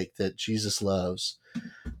snowflake that Jesus loves.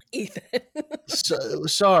 Ethan. So,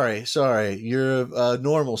 sorry. You're a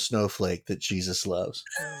normal snowflake that Jesus loves.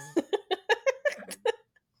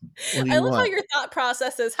 What do I you love how want? your thought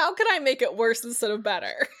process is, how can I make it worse instead of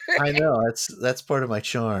better? I know that's part of my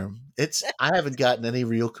charm. I haven't gotten any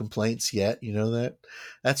real complaints yet. You know that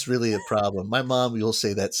that's really a problem. My mom will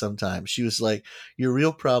say that sometimes. She was like, "Your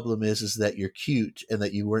real problem is that you're cute and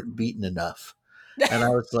that you weren't beaten enough." And I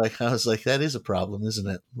was like, that is a problem, isn't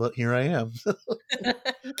it? But here I am.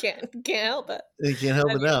 Can't help it. You can't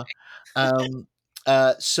help it Anyway. now. Um,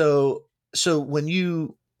 so when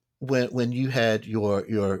when you had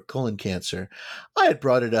your colon cancer, I had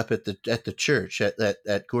brought it up at the church at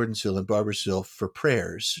Gordonsville and Barbersville for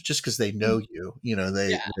prayers, just because they know you. You know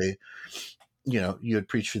Yeah. they you had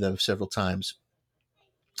preached for them several times,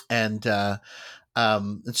 and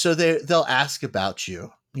and so they'll ask about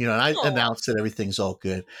you. You know, and I Oh, announce that everything's all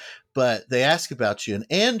good, but they ask about you. And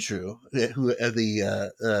Andrew, who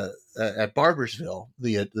at Barbersville,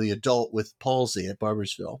 the adult with palsy at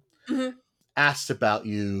Barbersville, mhm. asked about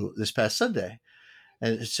you this past Sunday.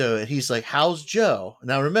 And so he's like, "How's Joe?"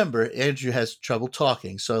 Now remember, Andrew has trouble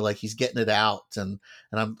talking, so like he's getting it out, and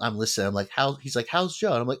I'm listening. I'm like, "How?" He's like, "How's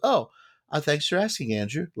Joe?" And I'm like, "Oh, thanks for asking,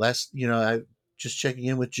 Andrew. I just checking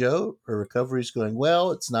in with Joe. Her recovery's going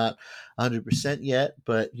well. It's not 100% yet,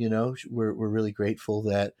 but we're really grateful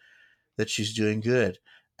that she's doing good."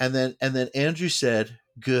 And then Andrew said,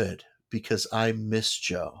 "Good, because I miss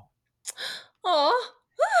Joe." Aw.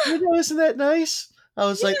 Isn't that nice? I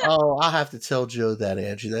was like, Yeah. "Oh, I'll have to tell Joe that,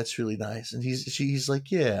 Andrew. That's really nice." And he's like,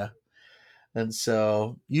 "Yeah." And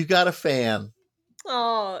so you got a fan.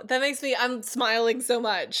 Oh, that makes me I'm smiling so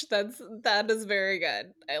much. That is very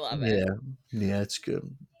good. I love it. Yeah, yeah, it's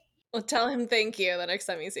good. Well, tell him thank you the next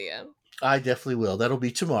time you see him. I definitely will. That'll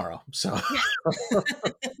be tomorrow. So Yeah.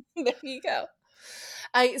 There you go.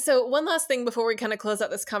 I so one last thing before we kind of close out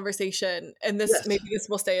this conversation, and this yes, maybe this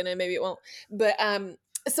will stay in and maybe it won't. But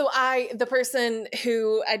so the person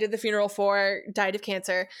who I did the funeral for died of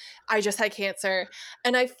cancer. I just had cancer,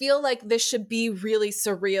 and I feel like this should be really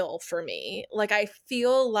surreal for me. Like I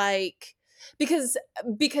feel like because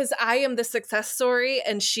I am the success story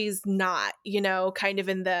and she's not, kind of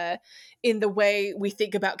in the way we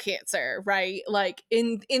think about cancer, right? Like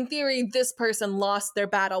in theory this person lost their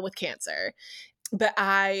battle with cancer, but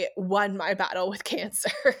I won my battle with cancer.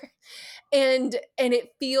 And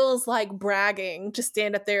it feels like bragging to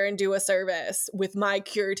stand up there and do a service with my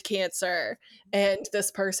cured cancer and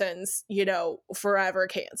this person's, forever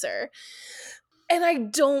cancer. And I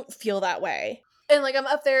don't feel that way. And like I'm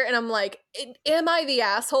up there and I'm like, am I the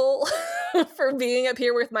asshole for being up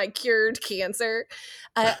here with my cured cancer?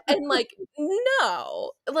 And like,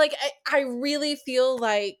 no, like I really feel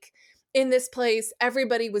like in this place,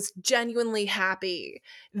 everybody was genuinely happy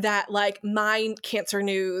that like my cancer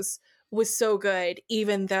news was so good,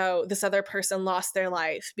 even though this other person lost their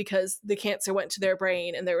life because the cancer went to their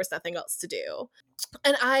brain and there was nothing else to do.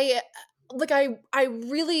 And I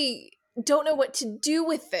really don't know what to do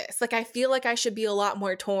with this. Like I feel like I should be a lot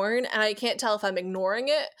more torn and I can't tell if I'm ignoring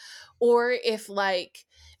it or if like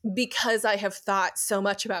because I have thought so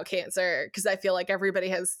much about cancer because I feel like everybody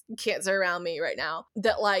has cancer around me right now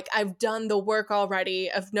that like I've done the work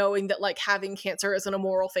already of knowing that like having cancer isn't a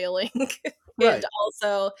moral failing and right.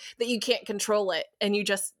 also that you can't control it and you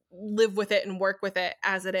just live with it and work with it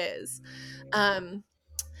as it is. Um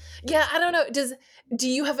yeah, I don't know. Do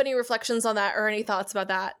you have any reflections on that or any thoughts about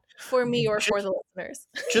that for me or for Just the listeners?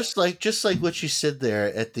 just like what you said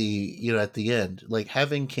there at the at the end, like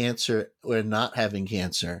having cancer or not having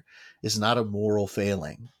cancer is not a moral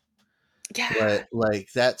failing. Yeah.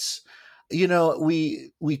 Like that's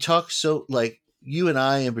we talk so like you and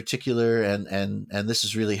I in particular, and this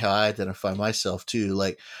is really how I identify myself too.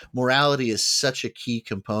 Like morality is such a key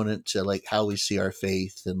component to like how we see our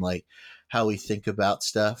faith and like how we think about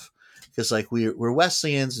stuff. Because like we're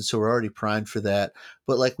Wesleyans, and so we're already primed for that.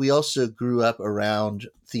 But like we also grew up around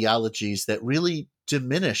theologies that really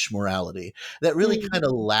diminish morality, that really kind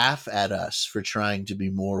of Mhm. laugh at us for trying to be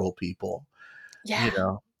moral people. You Yeah.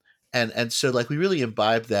 know, and so like we really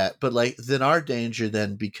imbibe that, but like then our danger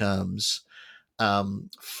then becomes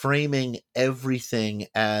framing everything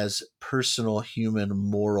as personal human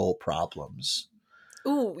moral problems,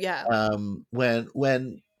 Ooh, yeah.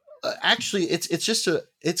 when actually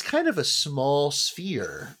it's kind of a small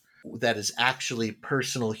sphere that is actually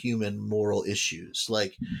personal human moral issues.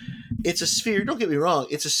 Like it's a sphere, don't get me wrong,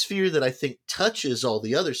 it's a sphere that I think touches all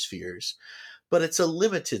the other spheres, but it's a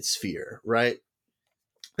limited sphere, right?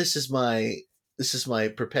 this is my this is my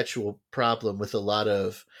perpetual problem with a lot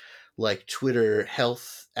of like Twitter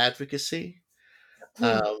health advocacy. Hmm.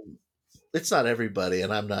 Um, it's not everybody,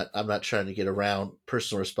 and I'm not trying to get around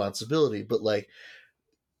personal responsibility, but like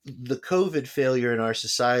the COVID failure in our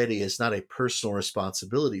society is not a personal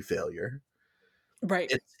responsibility failure.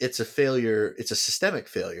 Right. It's a failure. It's a systemic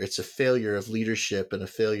failure. It's a failure of leadership and a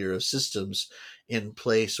failure of systems in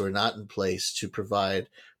place or not in place to provide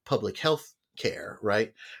public health care,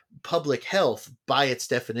 right? Public health, by its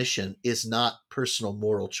definition, is not personal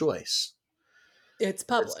moral choice. It's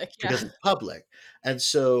public. Because Yeah. it's public. And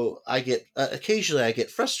so I get occasionally I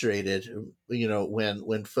get frustrated,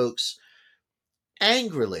 when folks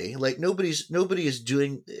angrily, like nobody is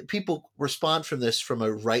doing, people respond from this from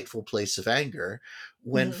a rightful place of anger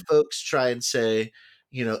when Mhm. folks try and say,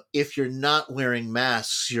 if you're not wearing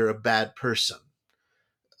masks, you're a bad person.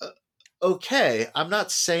 Uh, okay, I'm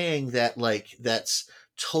not saying that like that's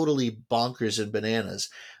totally bonkers and bananas.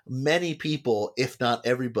 Many people, if not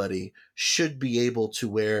everybody, should be able to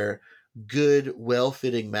wear good,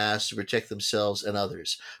 well-fitting masks to protect themselves and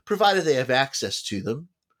others, provided they have access to them,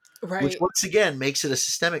 which Right. once again makes it a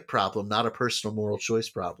systemic problem, not a personal moral choice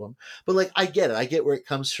problem. But like, I get it. I get where it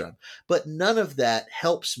comes from. But none of that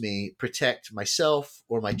helps me protect myself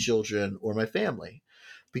or my children or my family.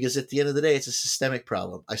 Because at the end of the day, it's a systemic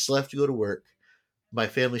problem. I still have to go to work. My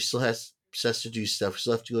family still has to do stuff. We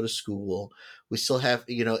still have to go to school. We still have,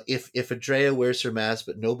 if Andrea wears her mask,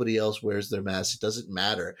 but nobody else wears their mask, it doesn't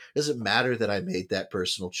matter. It doesn't matter that I made that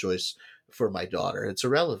personal choice for my daughter. It's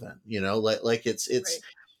irrelevant, like Right.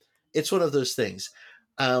 it's one of those things.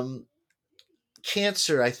 Um,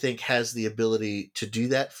 Cancer, I think, has the ability to do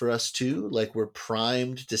that for us too. Like, we're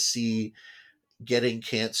primed to see getting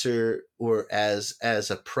cancer or as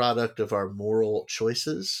a product of our moral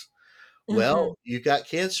choices. Mhm. Well, you got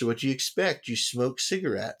cancer. What do you expect? You smoke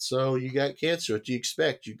cigarettes. So you got cancer. What do you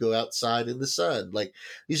expect? You go outside in the sun. Like,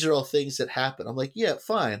 these are all things that happen. I'm like, yeah,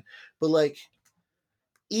 fine. But like,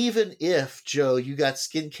 even if, Joe, you got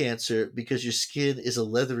skin cancer because your skin is a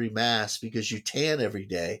leathery mass because you tan every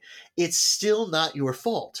day, it's still not your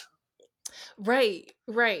fault Right.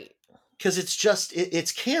 Right. because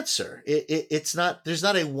it's cancer. It's not, there's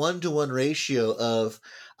not a 1-to-1 ratio of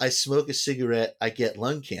I smoke a cigarette, I get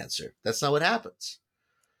lung cancer. That's not what happens.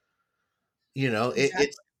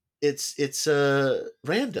 Exactly. It's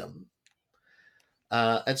random.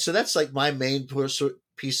 And so that's like my main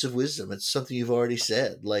piece of wisdom. It's something you've already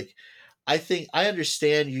said. Like, I think I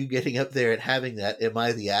understand you getting up there and having that "Am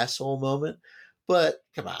I the asshole?" moment, but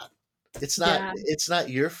come on, it's not. Yeah. It's not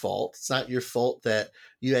your fault. It's not your fault that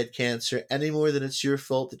you had cancer any more than it's your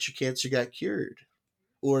fault that your cancer got cured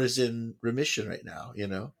or is in remission right now.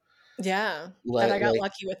 Yeah. And Like I got like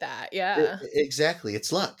lucky with that. Yeah. exactly.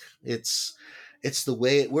 It's luck. It's the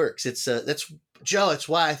way it works. That's Joe. It's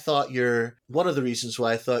why I thought one of the reasons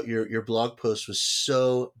why I thought your blog post was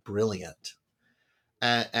so brilliant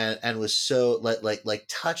and was so like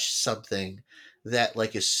touched something that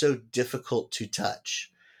like is so difficult to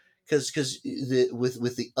touch because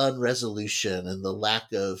with the unresolution and the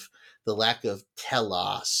lack of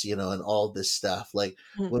telos, and all this stuff, like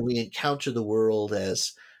Mm. when we encounter the world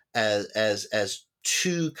as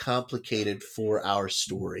too complicated for our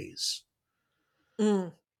stories,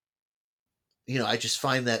 Mm. I just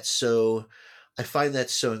find that so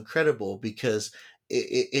incredible because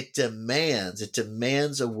it demands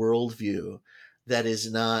a worldview that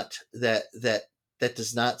is not that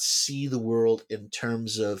does not see the world in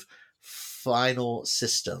terms of final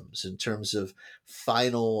systems, in terms of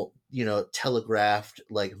final, telegraphed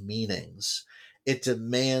like meanings. It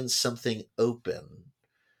demands something open,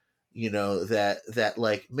 that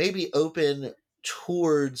like maybe open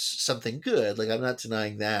towards something good, like I'm not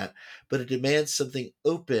denying that, but it demands something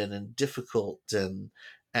open and difficult and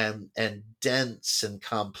dense and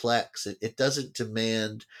complex. It doesn't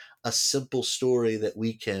demand a simple story that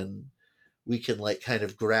we can like kind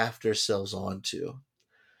of graft ourselves onto.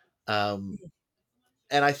 um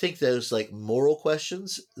and I think those like moral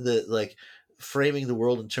questions, that like framing the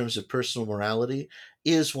world in terms of personal morality,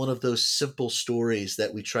 is one of those simple stories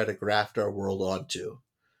that we try to graft our world onto.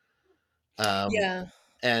 Um, Yeah.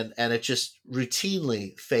 and it just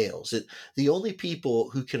routinely fails. The only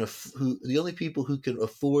people who can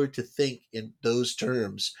afford to think in those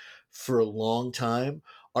terms for a long time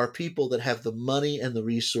are people that have the money and the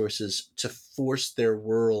resources to force their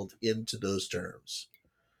world into those terms.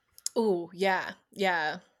 Ooh, yeah.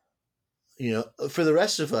 Yeah. For the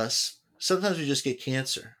rest of us, sometimes we just get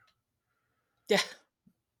cancer. Yeah.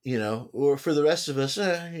 Or for the rest of us,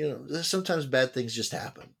 sometimes bad things just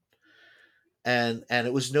happen, and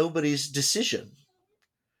it was nobody's decision.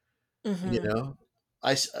 You Mhm. know,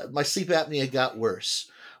 my sleep apnea got worse.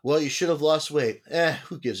 Well, you should have lost weight.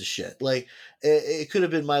 Who gives a shit? Like, it could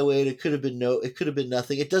have been my weight. It could have been no. It could have been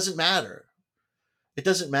nothing. It doesn't matter. It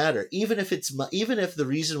doesn't matter. Even if even if the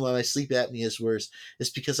reason why my sleep apnea is worse is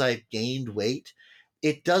because I've gained weight,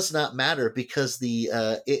 it does not matter, because the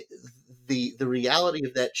reality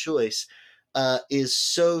of that choice is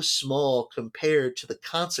so small compared to the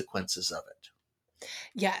consequences of it.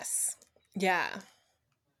 Yes. Yeah.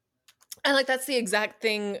 And like that's the exact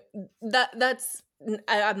thing that's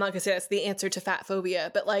I'm not gonna say that's the answer to fat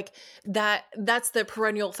phobia, but like that's the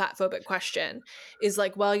perennial fat phobic question is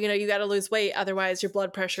like, well, you got to lose weight, otherwise your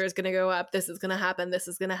blood pressure is gonna go up. This is gonna happen. This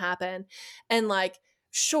is gonna happen, and like,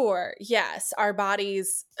 sure, yes, our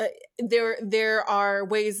bodies. There are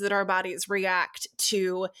ways that our bodies react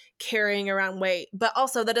to carrying around weight, but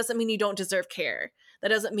also that doesn't mean you don't deserve care. That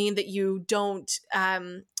doesn't mean that you don't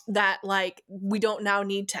that like we don't now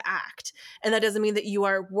need to act, and that doesn't mean that you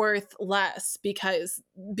are worth less because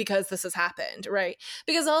this has happened, right?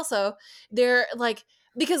 Because also they're like,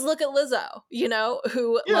 because look at Lizzo,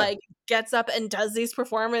 who Yeah. like gets up and does these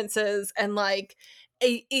performances and like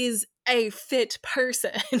is a fit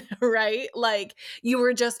person. Right? Like, you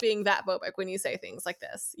were just being that phobic when you say things like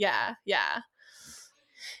this. Yeah,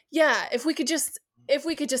 if we could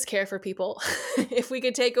just care for people, if we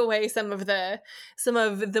could take away some of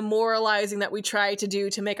the moralizing that we try to do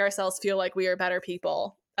to make ourselves feel like we are better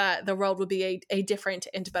people, the world would be a different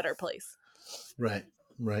and better place. Right.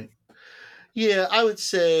 Right. Yeah, I would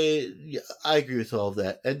say, yeah, I agree with all of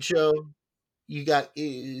that. And Joe, you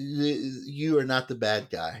are not the bad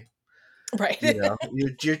guy. Right.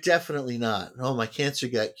 You're definitely not. Oh, my cancer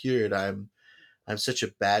got cured. I'm such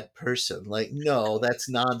a bad person. Like, no, that's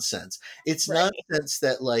nonsense. It's Right. nonsense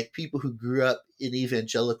that like people who grew up in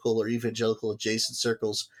evangelical or evangelical adjacent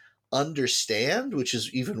circles understand, which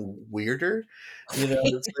is even weirder.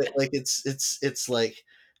 It's it's like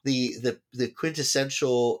the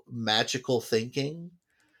quintessential magical thinking,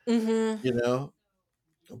 Mm-hmm. you know,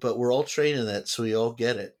 but we're all trained in that, so we all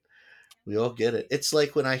get it. We all get it. It's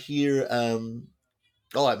like when I hear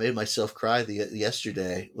oh, I made myself cry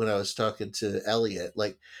yesterday when I was talking to Elliot.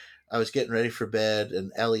 Like, I was getting ready for bed,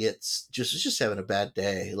 and Elliot's just having a bad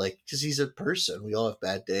day. Like, because he's a person, we all have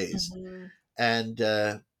bad days. Mm-hmm. And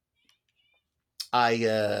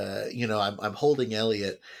I'm holding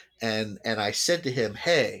Elliot, and I said to him,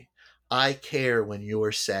 "Hey, I care when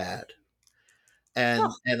you're sad."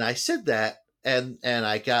 Oh. And I said that, and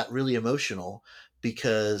I got really emotional,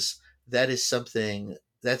 because that is something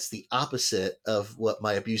that's the opposite of what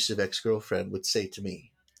my abusive ex-girlfriend would say to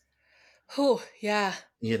me. Whew, yeah.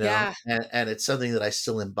 Yeah. And it's something that I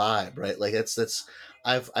still imbibe, right? Like, that's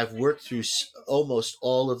I've worked through almost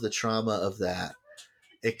all of the trauma of that,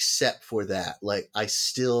 except for that. Like, I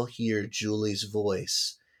still hear Julie's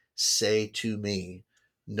voice say to me,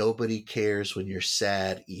 "Nobody cares when you're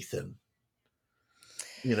sad, Ethan."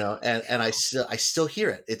 And I still hear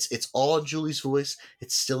it. It's all in Julie's voice.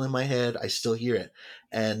 It's still in my head. I still hear it.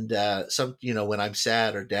 And when I'm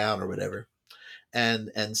sad or down or whatever,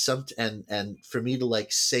 and for me to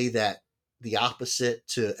like say that the opposite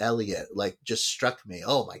to Elliot, like, just struck me.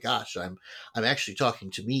 Oh my gosh, I'm actually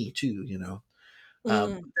talking to me too.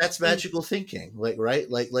 Mm. That's magical thinking, like, right?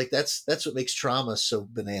 Like that's what makes trauma so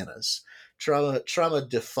bananas. Trauma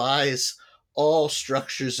defies all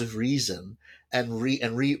structures of reason, and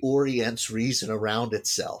reorients reason around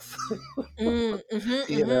itself. Mm.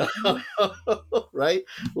 Mm-hmm, you mm-hmm, know mm-hmm. Right?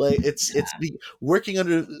 Like, it's working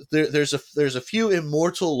under there's a few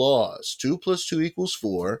immortal laws. 2 + 2 =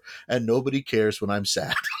 4, and nobody cares when I'm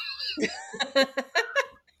sad.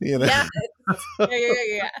 you know Yeah.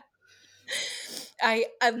 Yeah.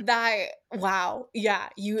 That, wow. Yeah,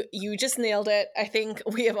 you just nailed it. I think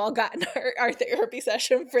we have all gotten our therapy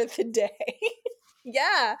session for the day.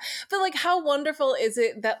 Yeah. But like, how wonderful is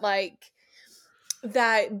it that like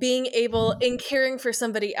that being able in caring for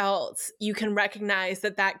somebody else, you can recognize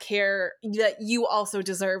that care, that you also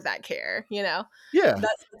deserve that care. yeah.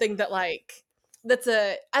 That's the thing that like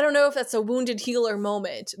I don't know if that's a wounded healer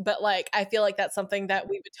moment, but like I feel like that's something that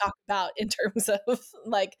we would talk about in terms of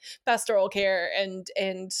like pastoral care and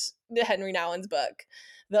the Henry Nouwen's book.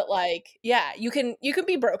 That like, yeah, you can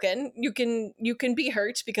be broken, you can be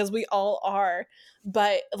hurt, because we all are,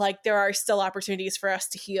 but like there are still opportunities for us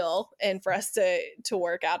to heal and for us to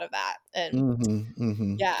work out of that. And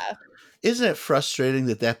Hmm. yeah. Isn't it frustrating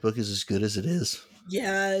that book is as good as it is?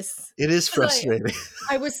 Yes. It is 'Cause frustrating.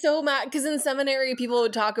 I was so mad because in seminary people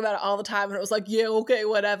would talk about it all the time, and it was like, yeah, okay,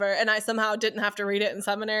 whatever. And I somehow didn't have to read it in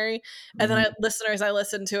seminary. And then Mhm. I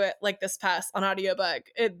listened to it like on audiobook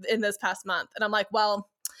in this past month, and I'm like, well,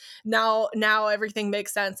 now everything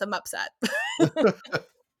makes sense. I'm upset.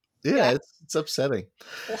 Yeah, it's upsetting.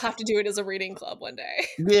 We'll have to do it as a reading club one day.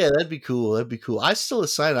 Yeah, that'd be cool. That'd be cool. I still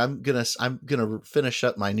assign. I'm gonna finish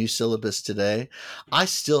up my new syllabus today. I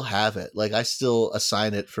still have it. Like I still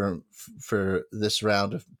assign it for this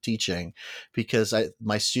round of teaching because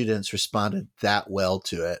my students responded that well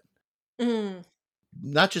to it. Mm.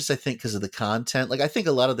 Not just I think because of the content. Like I think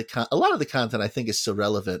a lot of the content I think is still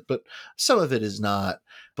relevant, but some of it is not.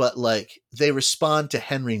 But like they respond to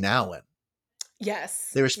Henry Nouwen. Yes.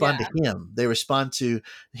 They respond Yeah. to him. They respond to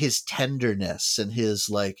his tenderness and his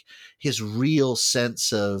real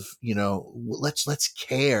sense of, let's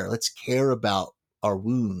care. Let's care about our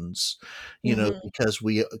wounds,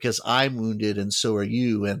 because I'm wounded and so are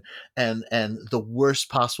you. And the worst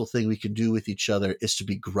possible thing we can do with each other is to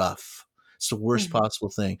be gruff. It's the worst possible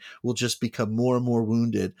thing. We'll just become more and more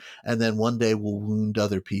wounded. And then one day we'll wound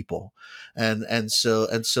other people. And so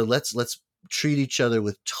let's treat each other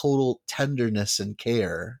with total tenderness and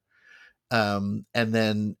care. And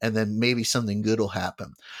then maybe something good will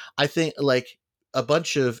happen. I think like a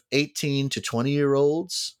bunch of 18 to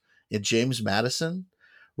 20-year-olds in James Madison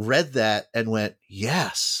read that and went,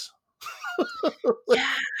 yes.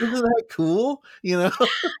 Yeah. Isn't that cool? That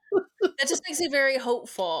just makes me very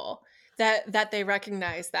hopeful that they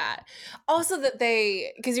recognize that. Also that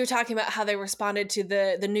because you were talking about how they responded to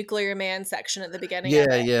the nuclear man section at the beginning of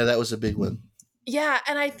it. Yeah, that was a big one. Yeah,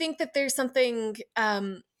 and I think that there's something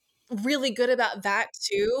really good about that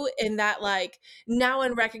too, in that like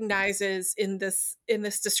Nouwen recognizes in this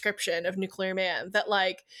description of nuclear man that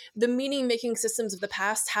like the meaning making systems of the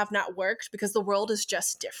past have not worked because the world is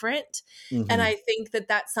just different. And I think that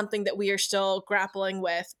that's something that we are still grappling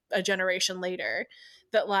with a generation later,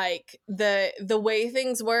 that like the way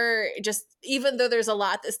things were, just even though there's a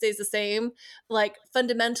lot that stays the same, like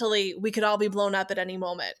fundamentally we could all be blown up at any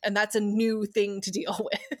moment, and that's a new thing to deal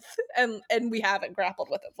with. and we haven't grappled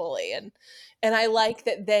with it fully, and I like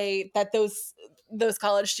that those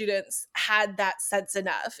college students had that sense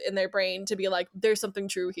enough in their brain to be like, there's something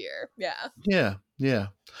true here. Yeah.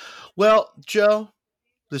 Well, Joe,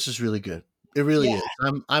 this is really good. It really is.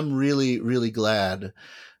 I'm really, really glad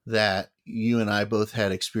that you and I both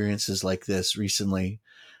had experiences like this recently.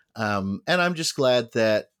 And I'm just glad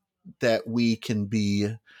that we can be,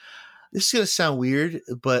 this is going to sound weird,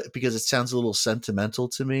 but because it sounds a little sentimental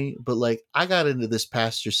to me, but like I got into this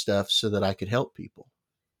pastor stuff so that I could help people.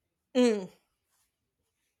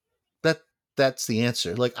 That's the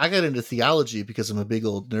answer. Like I got into theology because I'm a big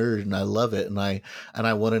old nerd and I love it. And I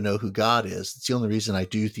want to know who God is. It's the only reason I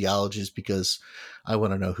do theology is because I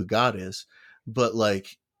want to know who God is. But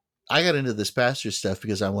like, I got into this pastor stuff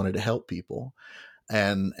because I wanted to help people.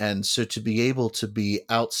 And so to be able to be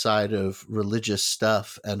outside of religious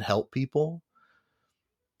stuff and help people,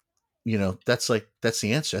 that's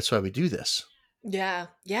the answer. That's why we do this. Yeah.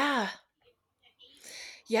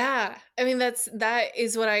 I mean, that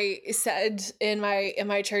is what I said in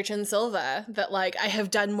my church in Silva, that like I have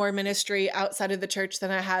done more ministry outside of the church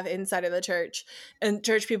than I have inside of the church, and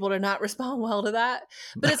church people do not respond well to that.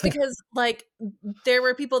 But it's because like there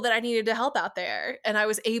were people that I needed to help out there, and I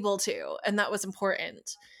was able to, and that was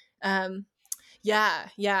important.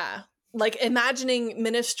 Yeah. Like imagining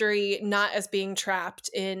ministry not as being trapped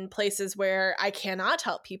in places where I cannot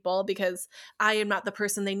help people because I am not the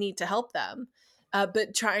person they need to help them.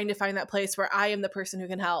 But trying to find that place where I am the person who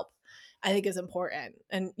can help, I think is important.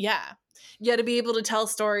 And to be able to tell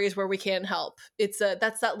stories where we can help.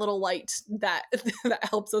 That's that little light that that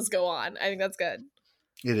helps us go on. I think that's good.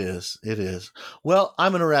 It is. Well,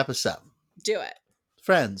 I'm going to wrap us up. Do it.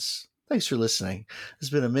 Friends, thanks for listening. This has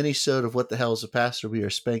been a mini-sode of What the Hell is a Pastor? We are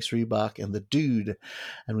Spanx Reebok and the Dude,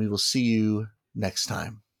 and we will see you next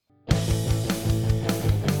time.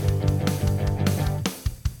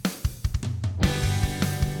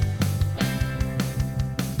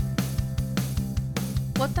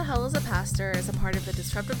 What the Hell is a Pastor is a part of the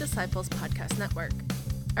Disruptive Disciples podcast network.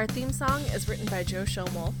 Our theme song is written by Joe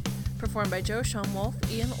Schoenwolf, performed by Joe Schoenwolf,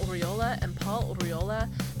 Ian Uriola, and Paul Uriola,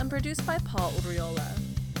 and produced by Paul Uriola.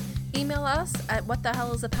 Email us at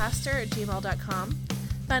whatthehellisapastor@gmail.com.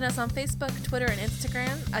 Find us on Facebook, Twitter, and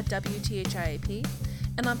Instagram at WTHIAP,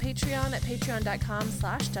 and on Patreon at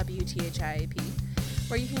patreon.com/WTHIAP,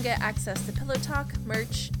 where you can get access to Pillow Talk,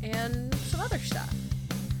 merch, and some other stuff.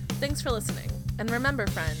 Thanks for listening. And remember,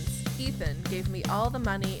 friends, Ethan gave me all the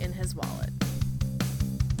money in his wallet.